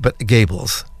nothing but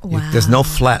gables. Wow. There's no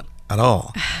flat at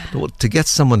all. To get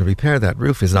someone to repair that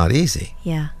roof is not easy.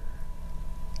 Yeah.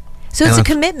 So it's a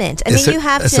commitment. I mean, you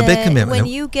have to. It's a big commitment. When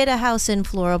you get a house in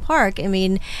Floral Park, I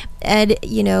mean, Ed,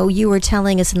 you were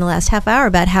telling us in the last half hour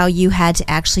about how you had to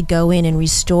actually go in and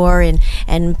restore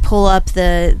and pull up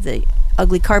the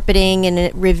ugly carpeting and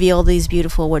it reveal these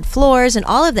beautiful wood floors and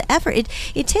all of the effort.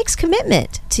 It takes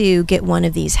commitment to get one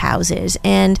of these houses,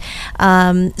 and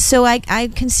so I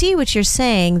can see what you're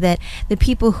saying, that the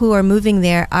people who are moving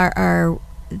there are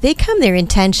they come there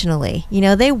intentionally.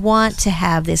 They want to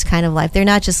have this kind of life. They're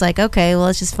not just like, okay, well,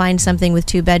 let's just find something with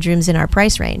 2 bedrooms in our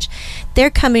price range. They're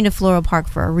coming to Floral Park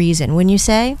for a reason, wouldn't you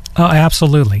say? Oh,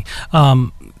 absolutely.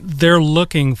 They're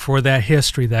looking for that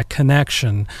history, that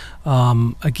connection.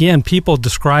 Again, people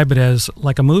describe it as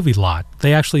like a movie lot.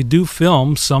 They actually do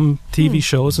film some TV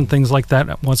shows and things like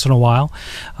that once in a while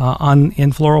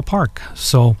in Floral Park.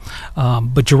 So,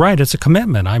 but you're right, it's a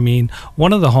commitment. I mean,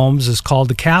 one of the homes is called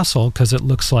the Castle because it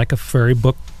looks like a fairy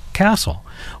book castle.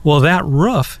 Well, that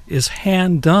roof is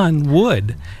hand-done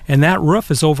wood, and that roof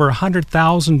is over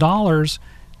 $100,000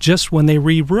 just when they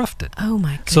re-roofed it. Oh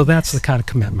my goodness. So that's the kind of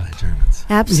commitment.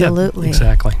 Absolutely. Yeah,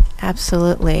 exactly.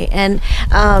 Absolutely. And,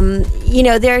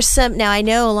 there's some, now I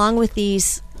know along with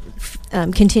these,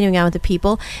 continuing on with the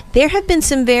people, there have been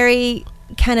some very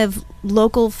kind of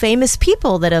local famous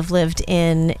people that have lived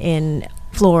in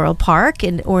Floral Park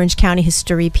and Orange County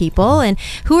history people. And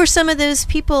who are some of those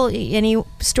people? Any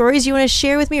stories you want to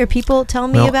share with me, or people tell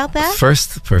me about that?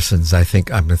 First persons, I'm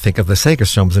going to think of the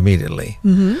Sagerstroms immediately.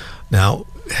 Mm-hmm. Now,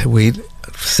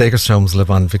 Sagerstroms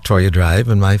live on Victoria Drive,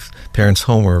 and my parents'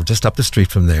 home were just up the street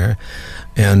from there.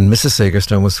 And Mrs.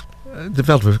 Sagerstrom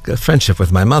developed a friendship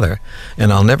with my mother.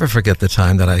 And I'll never forget the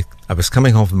time that I was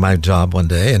coming home from my job one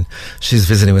day, and she's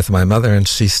visiting with my mother, and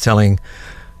she's telling,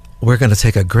 we're going to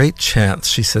take a great chance,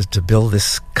 she says, to build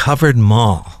this covered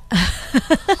mall.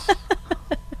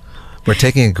 We're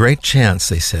taking a great chance,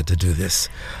 they said, to do this.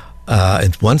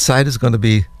 And one side is going to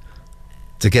be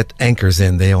to get anchors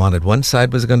in. They wanted one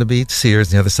side was going to be Sears,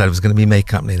 and the other side was going to be May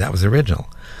Company. That was original.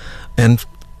 And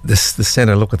the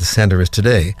center, look what the center is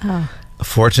today. Oh.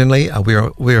 Fortunately,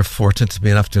 we are fortunate to be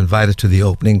enough to invite it to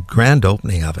the grand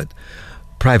opening of it,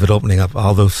 private opening of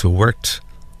all those who worked,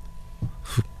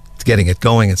 getting it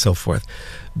going and so forth.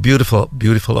 Beautiful,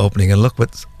 beautiful opening, and look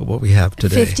what we have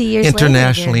today. 50 years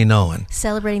internationally later, known.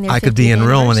 Celebrating their 50th I could be in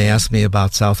Rome and they anniversary. ask me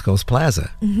about South Coast Plaza,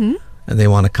 and they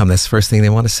want to come. That's the first thing they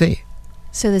want to see.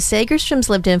 So the Sagerstroms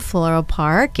lived in Floral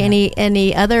Park.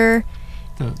 Any other?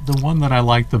 The one that I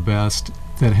liked the best,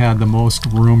 that had the most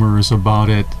rumors about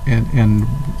it, and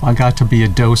I got to be a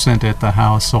docent at the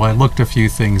house, so I looked a few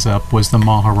things up, was the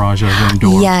Maharaja of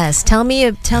Indore. Yes. Tell me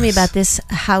about this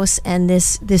house and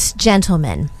this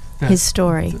gentleman. his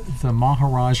story. The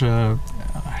Maharaja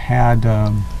had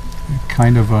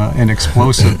kind of an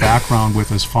explosive background with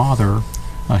his father.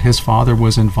 His father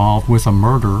was involved with a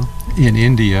murder in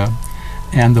India,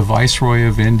 and the Viceroy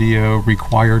of India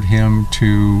required him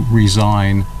to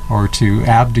resign or to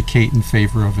abdicate in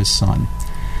favor of his son.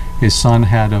 His son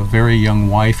had a very young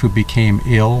wife who became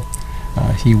ill.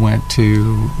 He went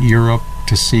to Europe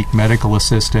to seek medical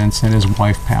assistance, and his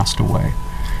wife passed away.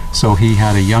 So he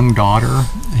had a young daughter.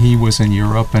 He was in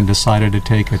Europe and decided to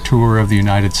take a tour of the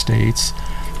United States.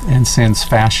 And since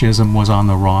fascism was on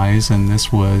the rise, and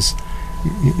this was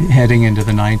heading into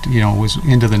the was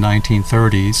into the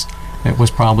 1930s, it was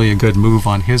probably a good move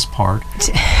on his part.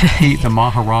 The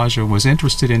Maharaja was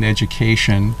interested in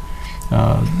education.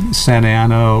 Santa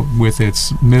Ana, with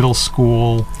its middle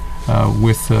school,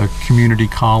 with a community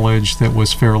college that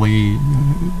was fairly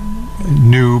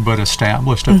new but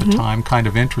established at the time, kind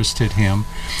of interested him.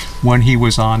 When he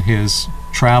was on his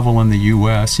travel in the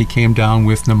U.S., he came down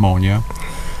with pneumonia.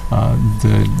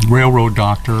 The railroad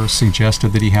doctor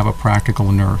suggested that he have a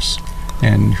practical nurse,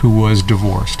 and who was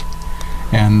divorced.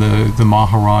 And the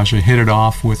Maharaja hit it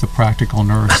off with the practical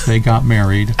nurse. They got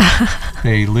married.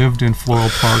 They lived in Floral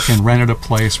Park and rented a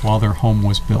place while their home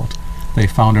was built. They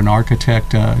found an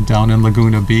architect down in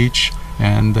Laguna Beach,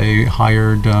 and they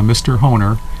hired Mr.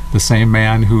 Honer, the same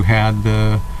man who had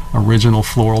the original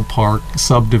Floral Park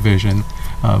subdivision,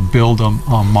 build a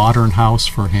modern house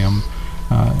for him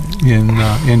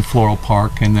in Floral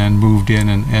Park, and then moved in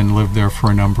and lived there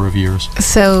for a number of years.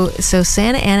 So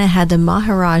Santa Ana had the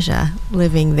Maharaja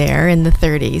living there in the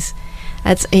 30s.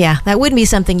 That wouldn't be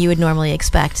something you would normally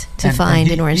expect to find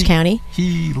in Orange County.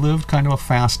 He lived kind of a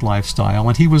fast lifestyle,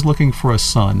 and he was looking for a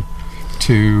son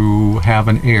to have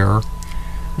an heir.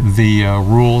 The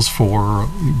rules for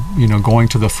going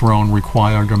to the throne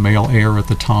required a male heir at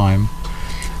the time,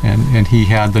 and he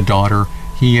had the daughter.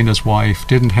 He and his wife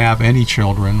didn't have any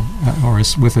children,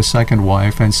 with his second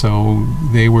wife, and so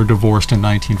they were divorced in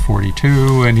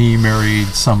 1942, and he married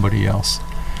somebody else,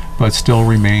 but still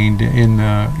remained in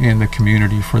the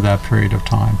community for that period of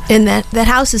time. And that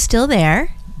house is still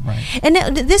there. Right. And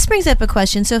now, this brings up a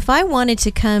question. So if I wanted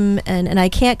to come, and I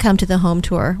can't come to the home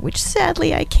tour, which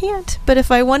sadly I can't, but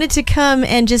if I wanted to come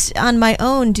and just on my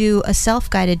own do a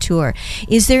self-guided tour,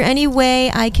 is there any way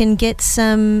I can get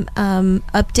some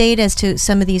update as to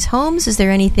some of these homes? Is there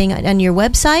anything on your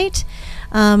website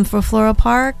for Floral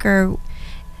Park, or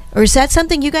is that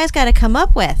something you guys got to come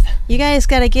up with? You guys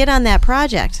got to get on that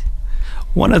project.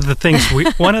 One of the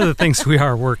things we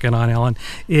are working on, Ellen,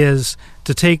 is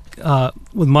to take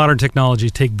with modern technology,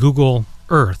 take Google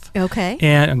Earth,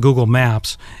 and Google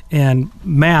Maps, and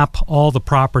map all the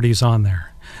properties on there,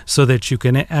 so that you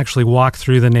can actually walk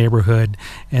through the neighborhood,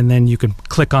 and then you can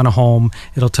click on a home.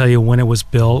 It'll tell you when it was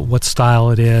built, what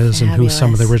style it is, Fabulous. and who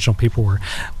some of the original people were.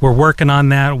 We're working on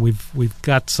that. We've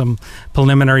got some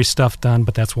preliminary stuff done,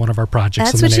 but that's one of our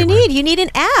projects. That's what you need. You need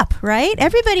an app, right?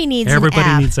 Everybody needs an app.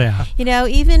 Everybody needs an app.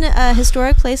 Even a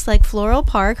historic place like Floral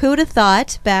Park, who would have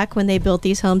thought back when they built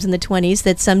these homes in the 20s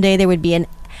that someday there would be an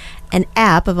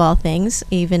app, of all things,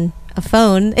 even a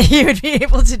phone you would be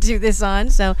able to do this on.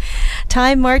 So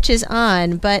time marches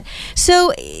on. But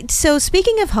so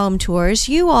speaking of home tours,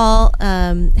 you all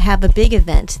have a big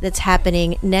event that's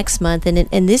happening next month,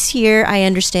 and this year I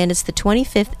understand it's the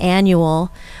 25th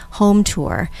annual home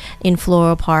tour in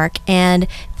Floral Park, and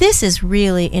this is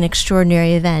really an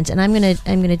extraordinary event. And I'm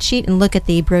gonna cheat and look at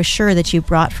the brochure that you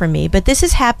brought for me, but this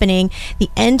is happening the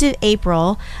end of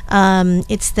April.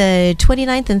 It's the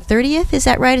 29th and 30th, is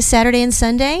that right? A Saturday and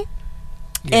Sunday?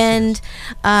 Yes,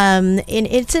 and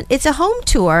it's a home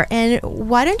tour. And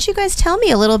why don't you guys tell me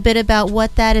a little bit about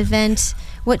what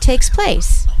takes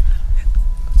place?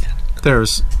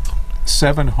 There's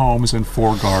 7 homes and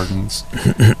 4 gardens.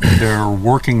 They're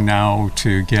working now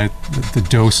to get the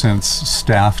docents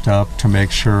staffed up to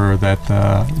make sure that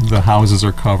the houses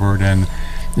are covered and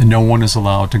no one is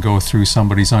allowed to go through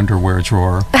somebody's underwear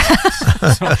drawer.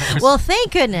 Well,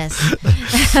 thank goodness.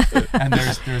 And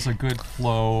there's a good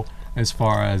flow as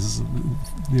far as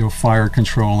fire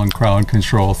control and crowd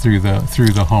control through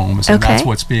the homes, and that's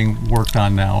what's being worked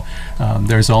on now.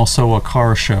 There's also a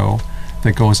car show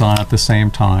that goes on at the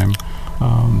same time.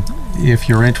 If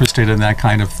you're interested in that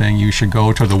kind of thing, you should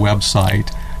go to the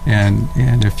website, and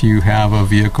if you have a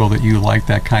vehicle that you like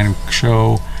that kind of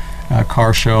show,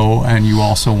 car show, and you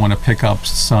also want to pick up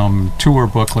some tour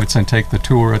booklets and take the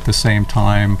tour at the same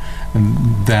time,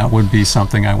 and that would be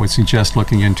something I would suggest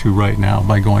looking into right now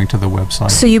by going to the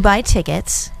website. So you buy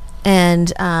tickets,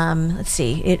 And let's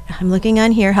see. I'm looking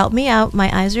on here. Help me out.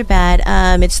 My eyes are bad.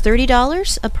 It's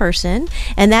 $30 a person,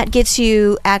 and that gets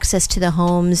you access to the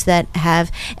homes that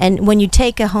have. And when you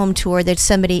take a home tour, there's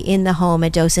somebody in the home, a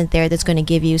docent there, that's going to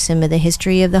give you some of the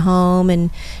history of the home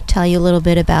and tell you a little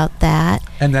bit about that.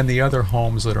 And then the other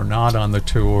homes that are not on the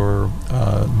tour,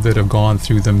 that have gone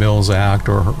through the Mills Act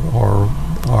or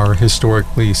are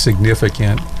historically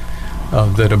significant,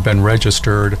 that have been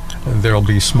registered, there'll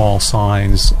be small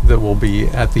signs that will be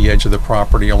at the edge of the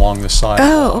property along the sidewalk.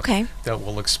 Oh, okay. That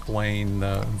will explain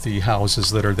the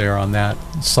houses that are there on that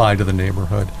side of the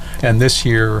neighborhood. And this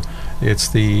year, it's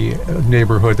the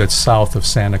neighborhood that's south of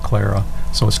Santa Clara.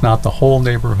 So it's not the whole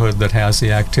neighborhood that has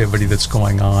the activity that's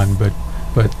going on, but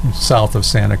south of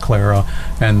Santa Clara.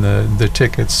 And the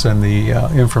tickets and the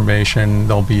information,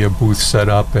 there'll be a booth set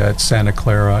up at Santa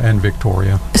Clara and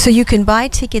Victoria. So you can buy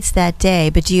tickets that day,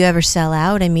 but do you ever sell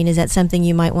out? I mean, is that something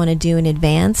you might want to do in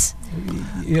advance?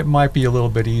 It might be a little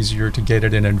bit easier to get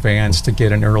it in advance, to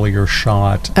get an earlier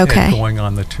shot Okay. at going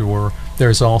on the tour.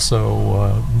 There's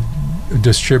also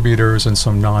distributors and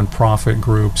some nonprofit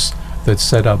groups that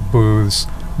set up booths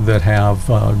that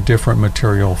have different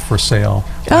material for sale.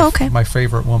 Oh, okay. My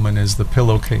favorite woman is the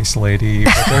pillowcase lady,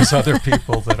 but there's other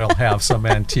people that'll have some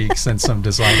antiques and some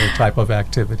designer type of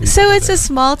activities. So it's a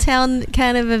small town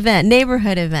kind of event,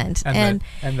 neighborhood event. And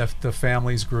the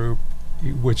families group,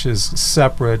 which is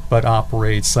separate but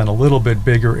operates on a little bit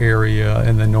bigger area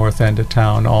in the north end of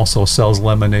town, also sells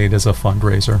lemonade as a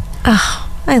fundraiser. Oh,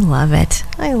 I love it.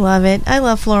 I love it. I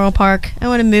love Floral Park. I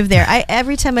want to move there.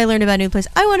 Every time I learn about a new place,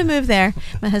 I want to move there.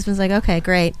 My husband's like, okay,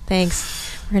 great,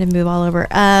 thanks. We're going to move all over.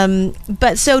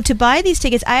 But so to buy these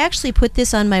tickets, I actually put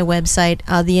this on my website,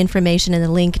 the information and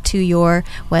the link to your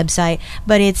website.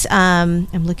 But it's, I'm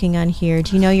looking on here.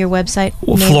 Do you know your website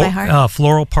name by heart?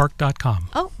 Floralpark.com.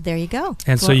 Oh, there you go.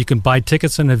 And so you can buy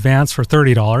tickets in advance for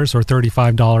 $30 or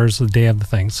 $35 the day of the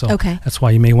thing. So Okay. that's why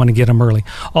you may want to get them early.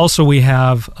 Also, we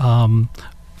have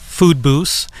food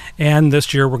booths, and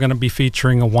this year we're going to be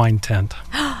featuring a wine tent.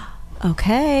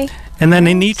 Okay. And then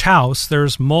in each house,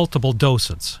 there's multiple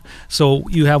docents. So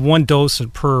you have one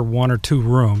docent per 1 or 2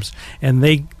 rooms, and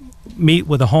they meet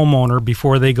with a homeowner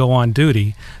before they go on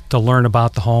duty to learn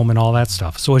about the home and all that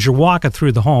stuff. So as you're walking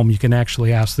through the home, you can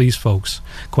actually ask these folks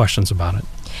questions about it.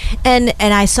 And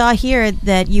I saw here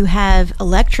that you have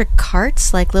electric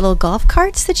carts, like little golf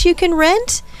carts that you can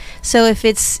rent. So if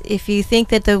you think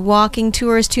that the walking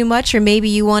tour is too much, or maybe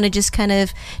you want to just kind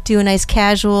of do a nice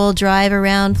casual drive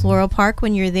around Floral Park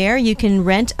when you're there, you can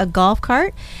rent a golf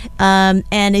cart.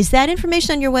 And is that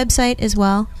information on your website as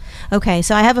well? Okay,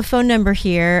 so I have a phone number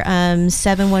here,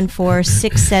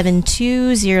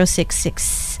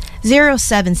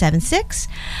 714-672-0776.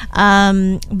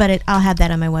 But I'll have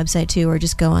that on my website too, or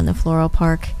just go on the Floral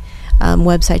Park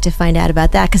website to find out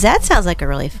about that, because that sounds like a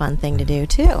really fun thing to do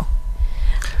too.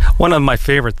 One of my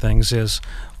favorite things is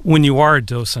when you are a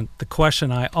docent, the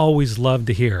question I always love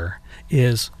to hear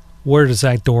is, where does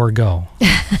that door go?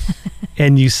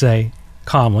 And you say,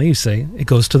 calmly, it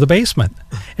goes to the basement.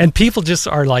 And people just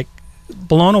are like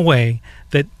blown away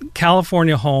that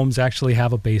California homes actually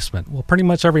have a basement. Well, pretty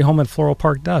much every home in Floral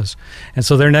Park does. And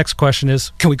so their next question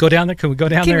is, can we go down there? Can we go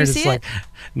down there? we And see it's like,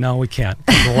 no, we can't.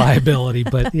 It's a liability.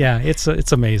 But yeah,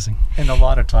 it's amazing. And a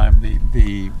lot of time,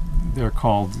 they're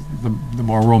called, the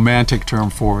more romantic term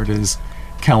for it is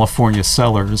California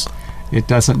cellars. It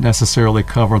doesn't necessarily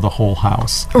cover the whole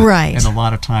house. Right. And a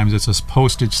lot of times it's a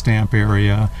postage stamp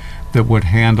area that would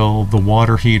handle the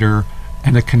water heater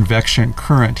and a convection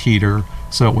current heater.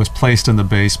 So it was placed in the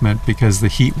basement because the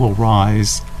heat will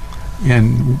rise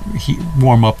and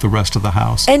warm up the rest of the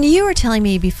house. And you were telling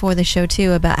me before the show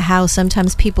too about how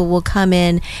sometimes people will come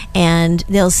in and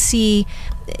they'll see,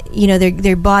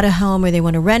 they bought a home or they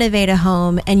want to renovate a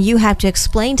home, and you have to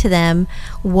explain to them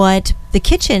what the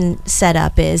kitchen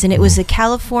setup is. And it was the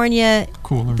California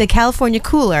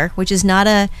cooler, which is not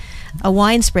a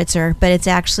wine spritzer, but it's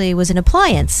actually was an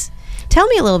appliance. Tell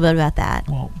me a little bit about that.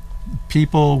 Well,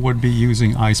 people would be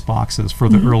using ice boxes for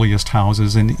the earliest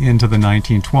houses into the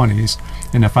 1920s.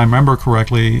 And if I remember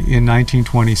correctly, in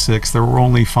 1926, there were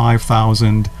only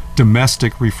 5,000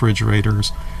 domestic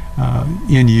refrigerators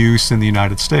in use in the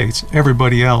United States.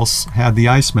 Everybody else had the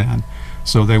Iceman.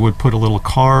 So they would put a little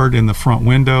card in the front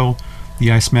window.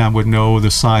 The Iceman would know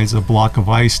the size of block of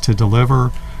ice to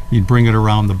deliver. You'd bring it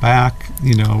around the back,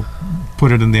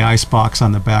 put it in the ice box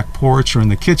on the back porch or in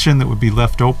the kitchen that would be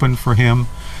left open for him.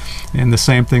 And the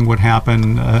same thing would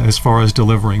happen as far as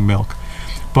delivering milk.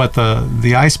 But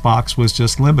the ice box was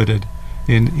just limited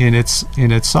in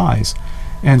its size.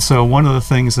 And so one of the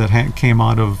things that came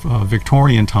out of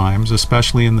Victorian times,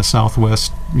 especially in the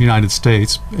Southwest United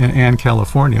States and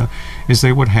California, is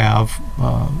they would have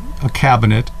a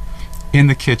cabinet in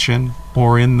the kitchen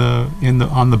or on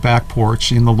the back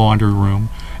porch in the laundry room,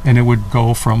 and it would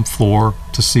go from floor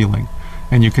to ceiling.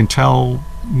 And you can tell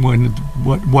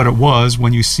what it was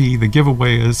when you see the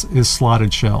giveaway is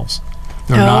slotted shelves.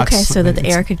 So that the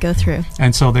air could go through.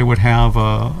 And so they would have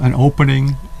an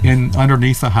opening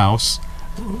underneath the house,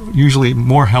 usually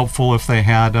more helpful if they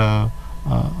had a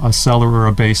cellar or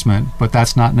a basement, but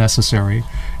that's not necessary.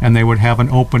 And they would have an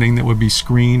opening that would be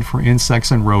screened for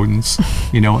insects and rodents,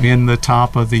 in the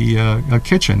top of the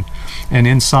kitchen. And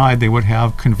inside they would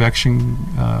have convection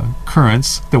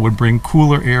currents that would bring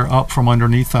cooler air up from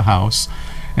underneath the house.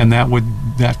 And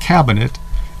that cabinet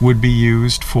would be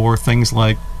used for things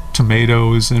like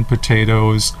tomatoes and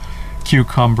potatoes,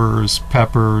 cucumbers,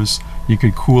 peppers. You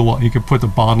could put a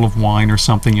bottle of wine or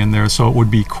something in there, so it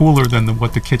would be cooler than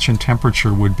what the kitchen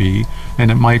temperature would be. And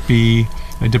it might be,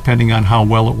 depending on how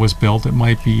well it was built, it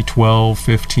might be 12,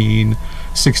 15,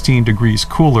 16 degrees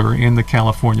cooler in the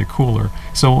California cooler.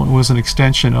 So it was an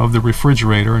extension of the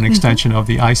refrigerator, an extension of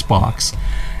the ice box.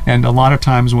 And a lot of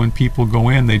times when people go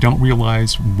in, they don't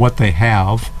realize what they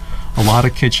have. A lot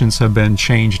of kitchens have been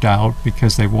changed out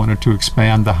because they wanted to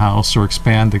expand the house or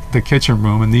expand the kitchen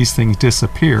room, and these things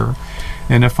disappear.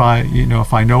 And if I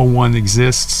know one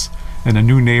exists and a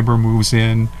new neighbor moves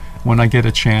in, when I get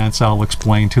a chance, I'll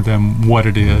explain to them what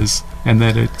it is and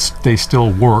that they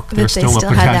still work. There's still a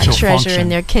potential have that treasure function in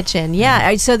their kitchen.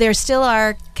 Yeah. So there still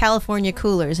are California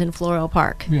coolers in Floral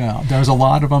Park. Yeah, there's a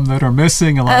lot of them that are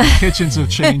missing. A lot of kitchens have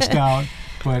changed out.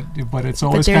 But it's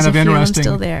always kind of interesting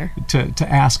to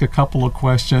ask a couple of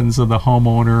questions of the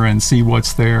homeowner and see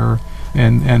what's there,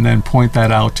 and then point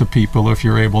that out to people if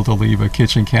you're able to leave a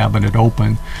kitchen cabinet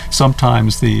open.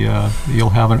 Sometimes you'll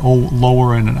have an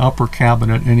lower and an upper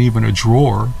cabinet and even a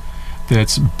drawer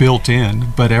that's built in,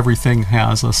 but everything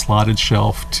has a slotted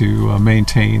shelf to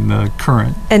maintain the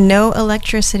current. And no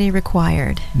electricity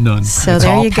required. None. So it's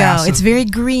there you passive. go. It's very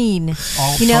green.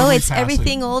 Totally it's passive.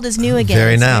 Everything old is new again.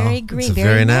 Very it's now. Very green. It's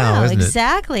very now, isn't it?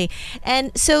 Exactly.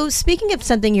 And so speaking of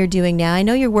something you're doing now, I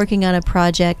know you're working on a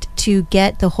project to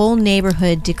get the whole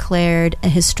neighborhood declared a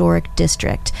historic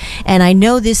district. And I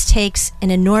know this takes an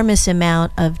enormous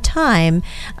amount of time.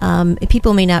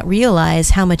 People may not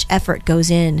realize how much effort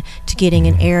goes in to getting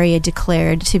an area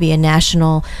declared to be a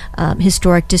national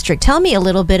historic district. Tell me a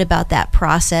little bit about that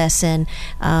process and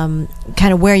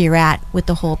kind of where you're at with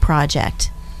the whole project.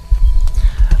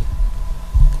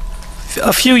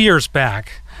 A few years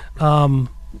back,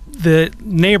 the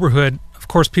neighborhood, of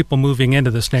course, people moving into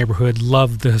this neighborhood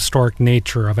love the historic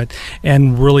nature of it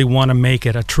and really want to make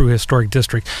it a true historic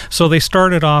district. So they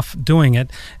started off doing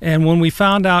it. And when we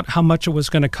found out how much it was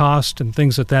going to cost and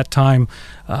things at that time,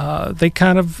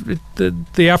 the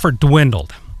effort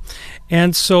dwindled.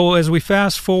 And so as we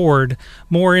fast forward,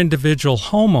 more individual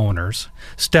homeowners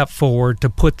step forward to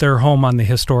put their home on the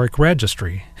historic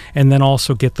registry and then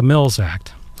also get the Mills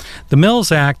Act. The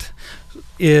Mills Act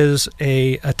is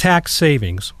a tax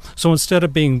savings. So instead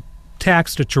of being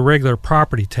taxed at your regular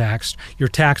property tax, you're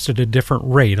taxed at a different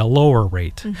rate, a lower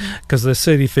rate, because the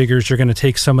city figures you're going to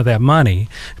take some of that money,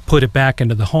 put it back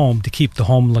into the home to keep the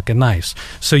home looking nice.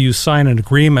 So you sign an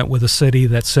agreement with the city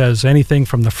that says anything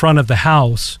from the front of the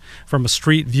house, from a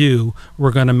street view,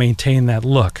 we're going to maintain that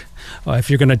look. If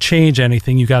you're going to change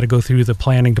anything, you got to go through the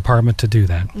planning department to do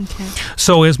that. Okay.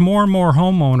 So as more and more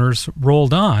homeowners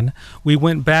rolled on, we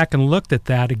went back and looked at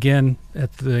that again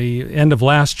at the end of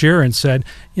last year and said,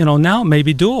 now it may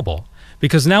be doable.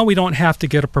 Because now we don't have to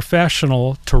get a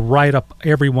professional to write up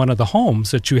every one of the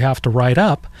homes that you have to write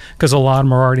up, because a lot of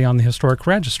them are already on the historic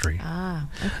registry.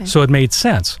 Okay. So it made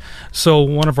sense. So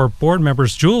one of our board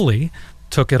members, Julie,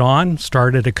 took it on,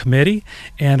 started a committee,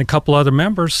 and a couple other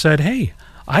members said, hey,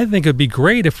 I think it'd be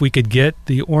great if we could get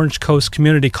the Orange Coast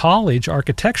Community College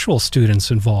architectural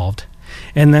students involved.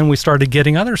 And then we started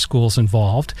getting other schools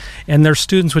involved, and their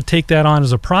students would take that on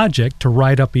as a project to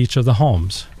write up each of the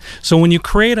homes. So when you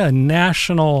create a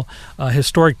national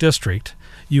historic district,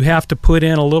 you have to put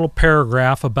in a little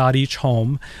paragraph about each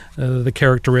home, the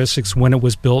characteristics, when it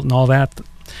was built and all that.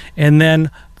 And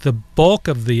then the bulk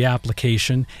of the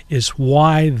application is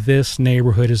why this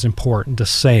neighborhood is important to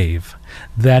save.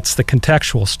 That's the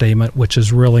contextual statement, which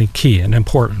is really key and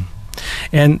important.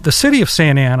 And the city of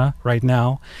Santa Ana right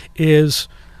now is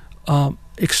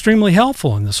extremely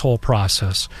helpful in this whole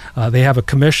process. They have a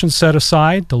commission set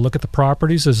aside to look at the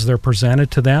properties as they're presented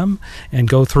to them and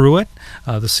go through it.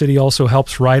 The city also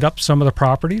helps write up some of the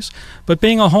properties. But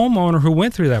being a homeowner who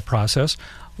went through that process,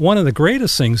 one of the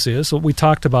greatest things is what we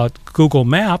talked about Google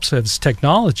Maps as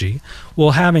technology.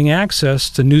 Well, having access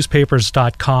to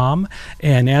newspapers.com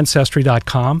and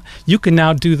ancestry.com, you can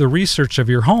now do the research of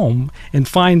your home and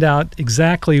find out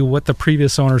exactly what the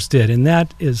previous owners did. And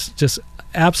that is just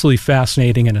absolutely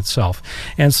fascinating in itself.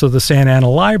 And so the Santa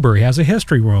Ana Library has a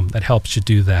history room that helps you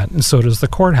do that, and so does the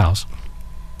courthouse.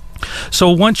 So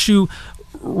once you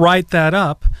write that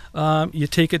up, you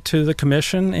take it to the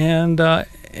commission, and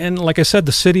like I said,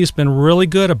 the city has been really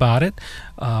good about it.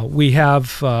 We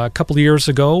have a couple of years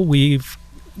ago, we've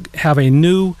have a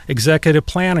new executive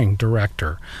planning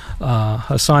director,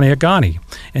 Hassan Agani,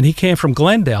 and he came from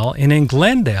Glendale, and in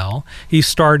Glendale he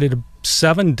started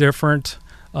 7 different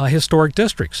historic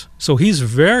districts. So he's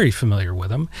very familiar with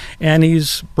them, and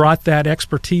he's brought that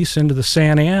expertise into the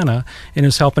Santa Ana and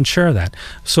is helping share that.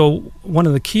 So one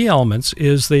of the key elements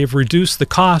is they've reduced the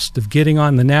cost of getting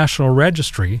on the National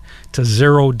Registry to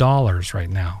 $0 right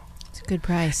now. It's a good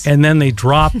price. And then they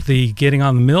dropped the Getting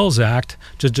on the Mills Act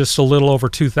to just a little over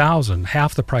 $2,000,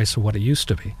 half the price of what it used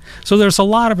to be. So there's a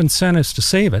lot of incentives to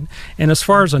save it. And as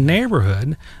far as a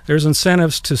neighborhood, there's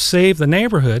incentives to save the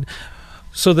neighborhood.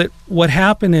 So that what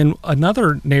happened in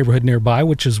another neighborhood nearby,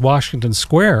 which is Washington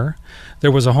Square, there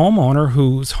was a homeowner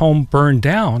whose home burned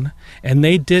down, and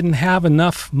they didn't have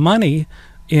enough money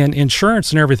in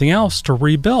insurance and everything else to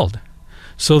rebuild.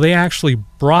 So they actually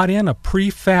brought in a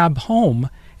prefab home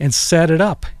and set it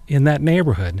up in that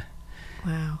neighborhood.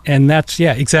 Wow. And that's,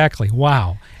 yeah, exactly.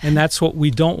 Wow. And that's what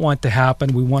we don't want to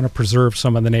happen. We want to preserve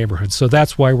some of the neighborhoods. So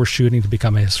that's why we're shooting to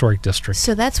become a historic district.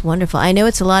 So that's wonderful. I know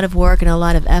it's a lot of work and a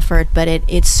lot of effort, but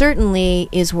it certainly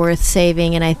is worth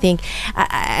saving. And I think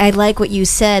I like what you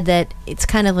said, that it's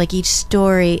kind of like each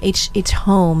story, each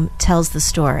home tells the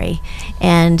story.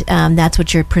 And that's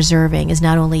what you're preserving, is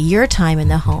not only your time in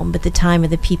the home, but the time of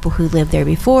the people who lived there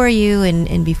before you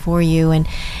and before you. And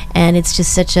it's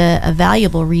just such a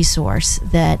valuable resource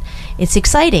that it's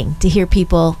exciting to hear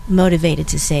people motivated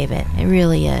to save it. It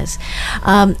really is.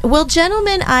 Well,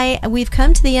 gentlemen, we've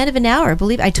come to the end of an hour.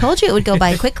 I told you it would go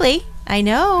by quickly. I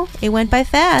know it went by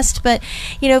fast, but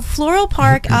Floral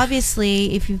Park,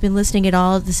 obviously, if you've been listening at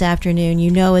all this afternoon, you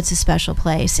know it's a special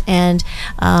place. And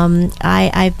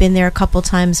I've been there a couple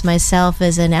times myself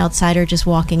as an outsider just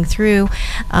walking through.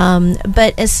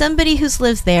 But as somebody who's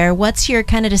lived there, what's your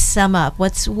kind of, to sum up,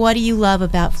 what do you love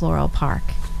about Floral Park?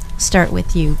 Start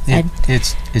with you, Ed.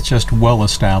 It's just well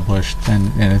established,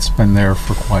 and it's been there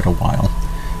for quite a while.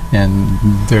 And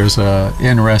there's a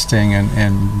interesting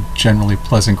and generally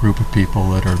pleasant group of people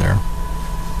that are there.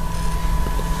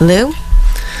 Lou?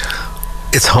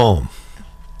 It's home.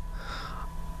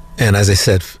 And as I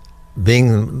said, being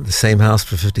in the same house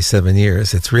for 57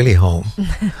 years, it's really home.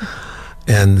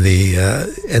 And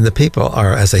the people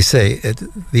are, as I say,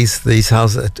 these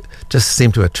houses just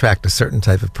seem to attract a certain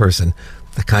type of person,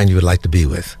 the kind you would like to be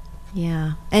with.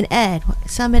 Yeah. And Ed,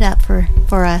 sum it up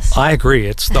for us. I agree.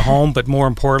 It's the home, but more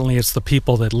importantly, it's the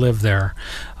people that live there.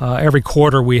 Every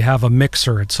quarter we have a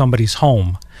mixer at somebody's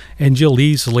home, and you'll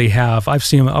easily have, I've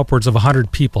seen upwards of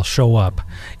 100 people show up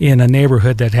in a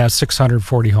neighborhood that has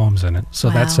 640 homes in it. So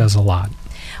Wow. that says a lot.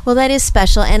 Well, that is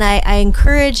special, and I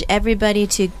encourage everybody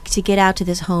to get out to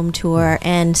this home tour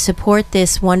and support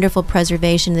this wonderful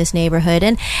preservation of this neighborhood,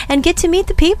 and get to meet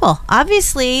the people.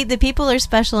 Obviously, the people are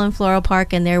special in Floral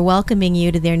Park, and they're welcoming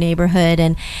you to their neighborhood,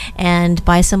 and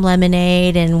buy some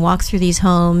lemonade and walk through these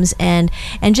homes and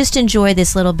just enjoy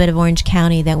this little bit of Orange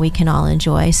County that we can all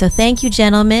enjoy. So thank you,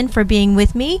 gentlemen, for being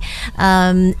with me.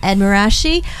 Ed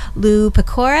Marashi, Lou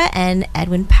Pecora, and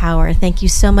Edwin Power. Thank you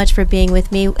so much for being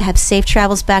with me. Have safe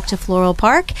travels back to Floral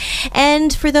Park.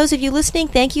 And for those of you listening,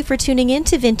 thank you for tuning in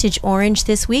to Vintage Orange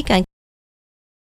this week on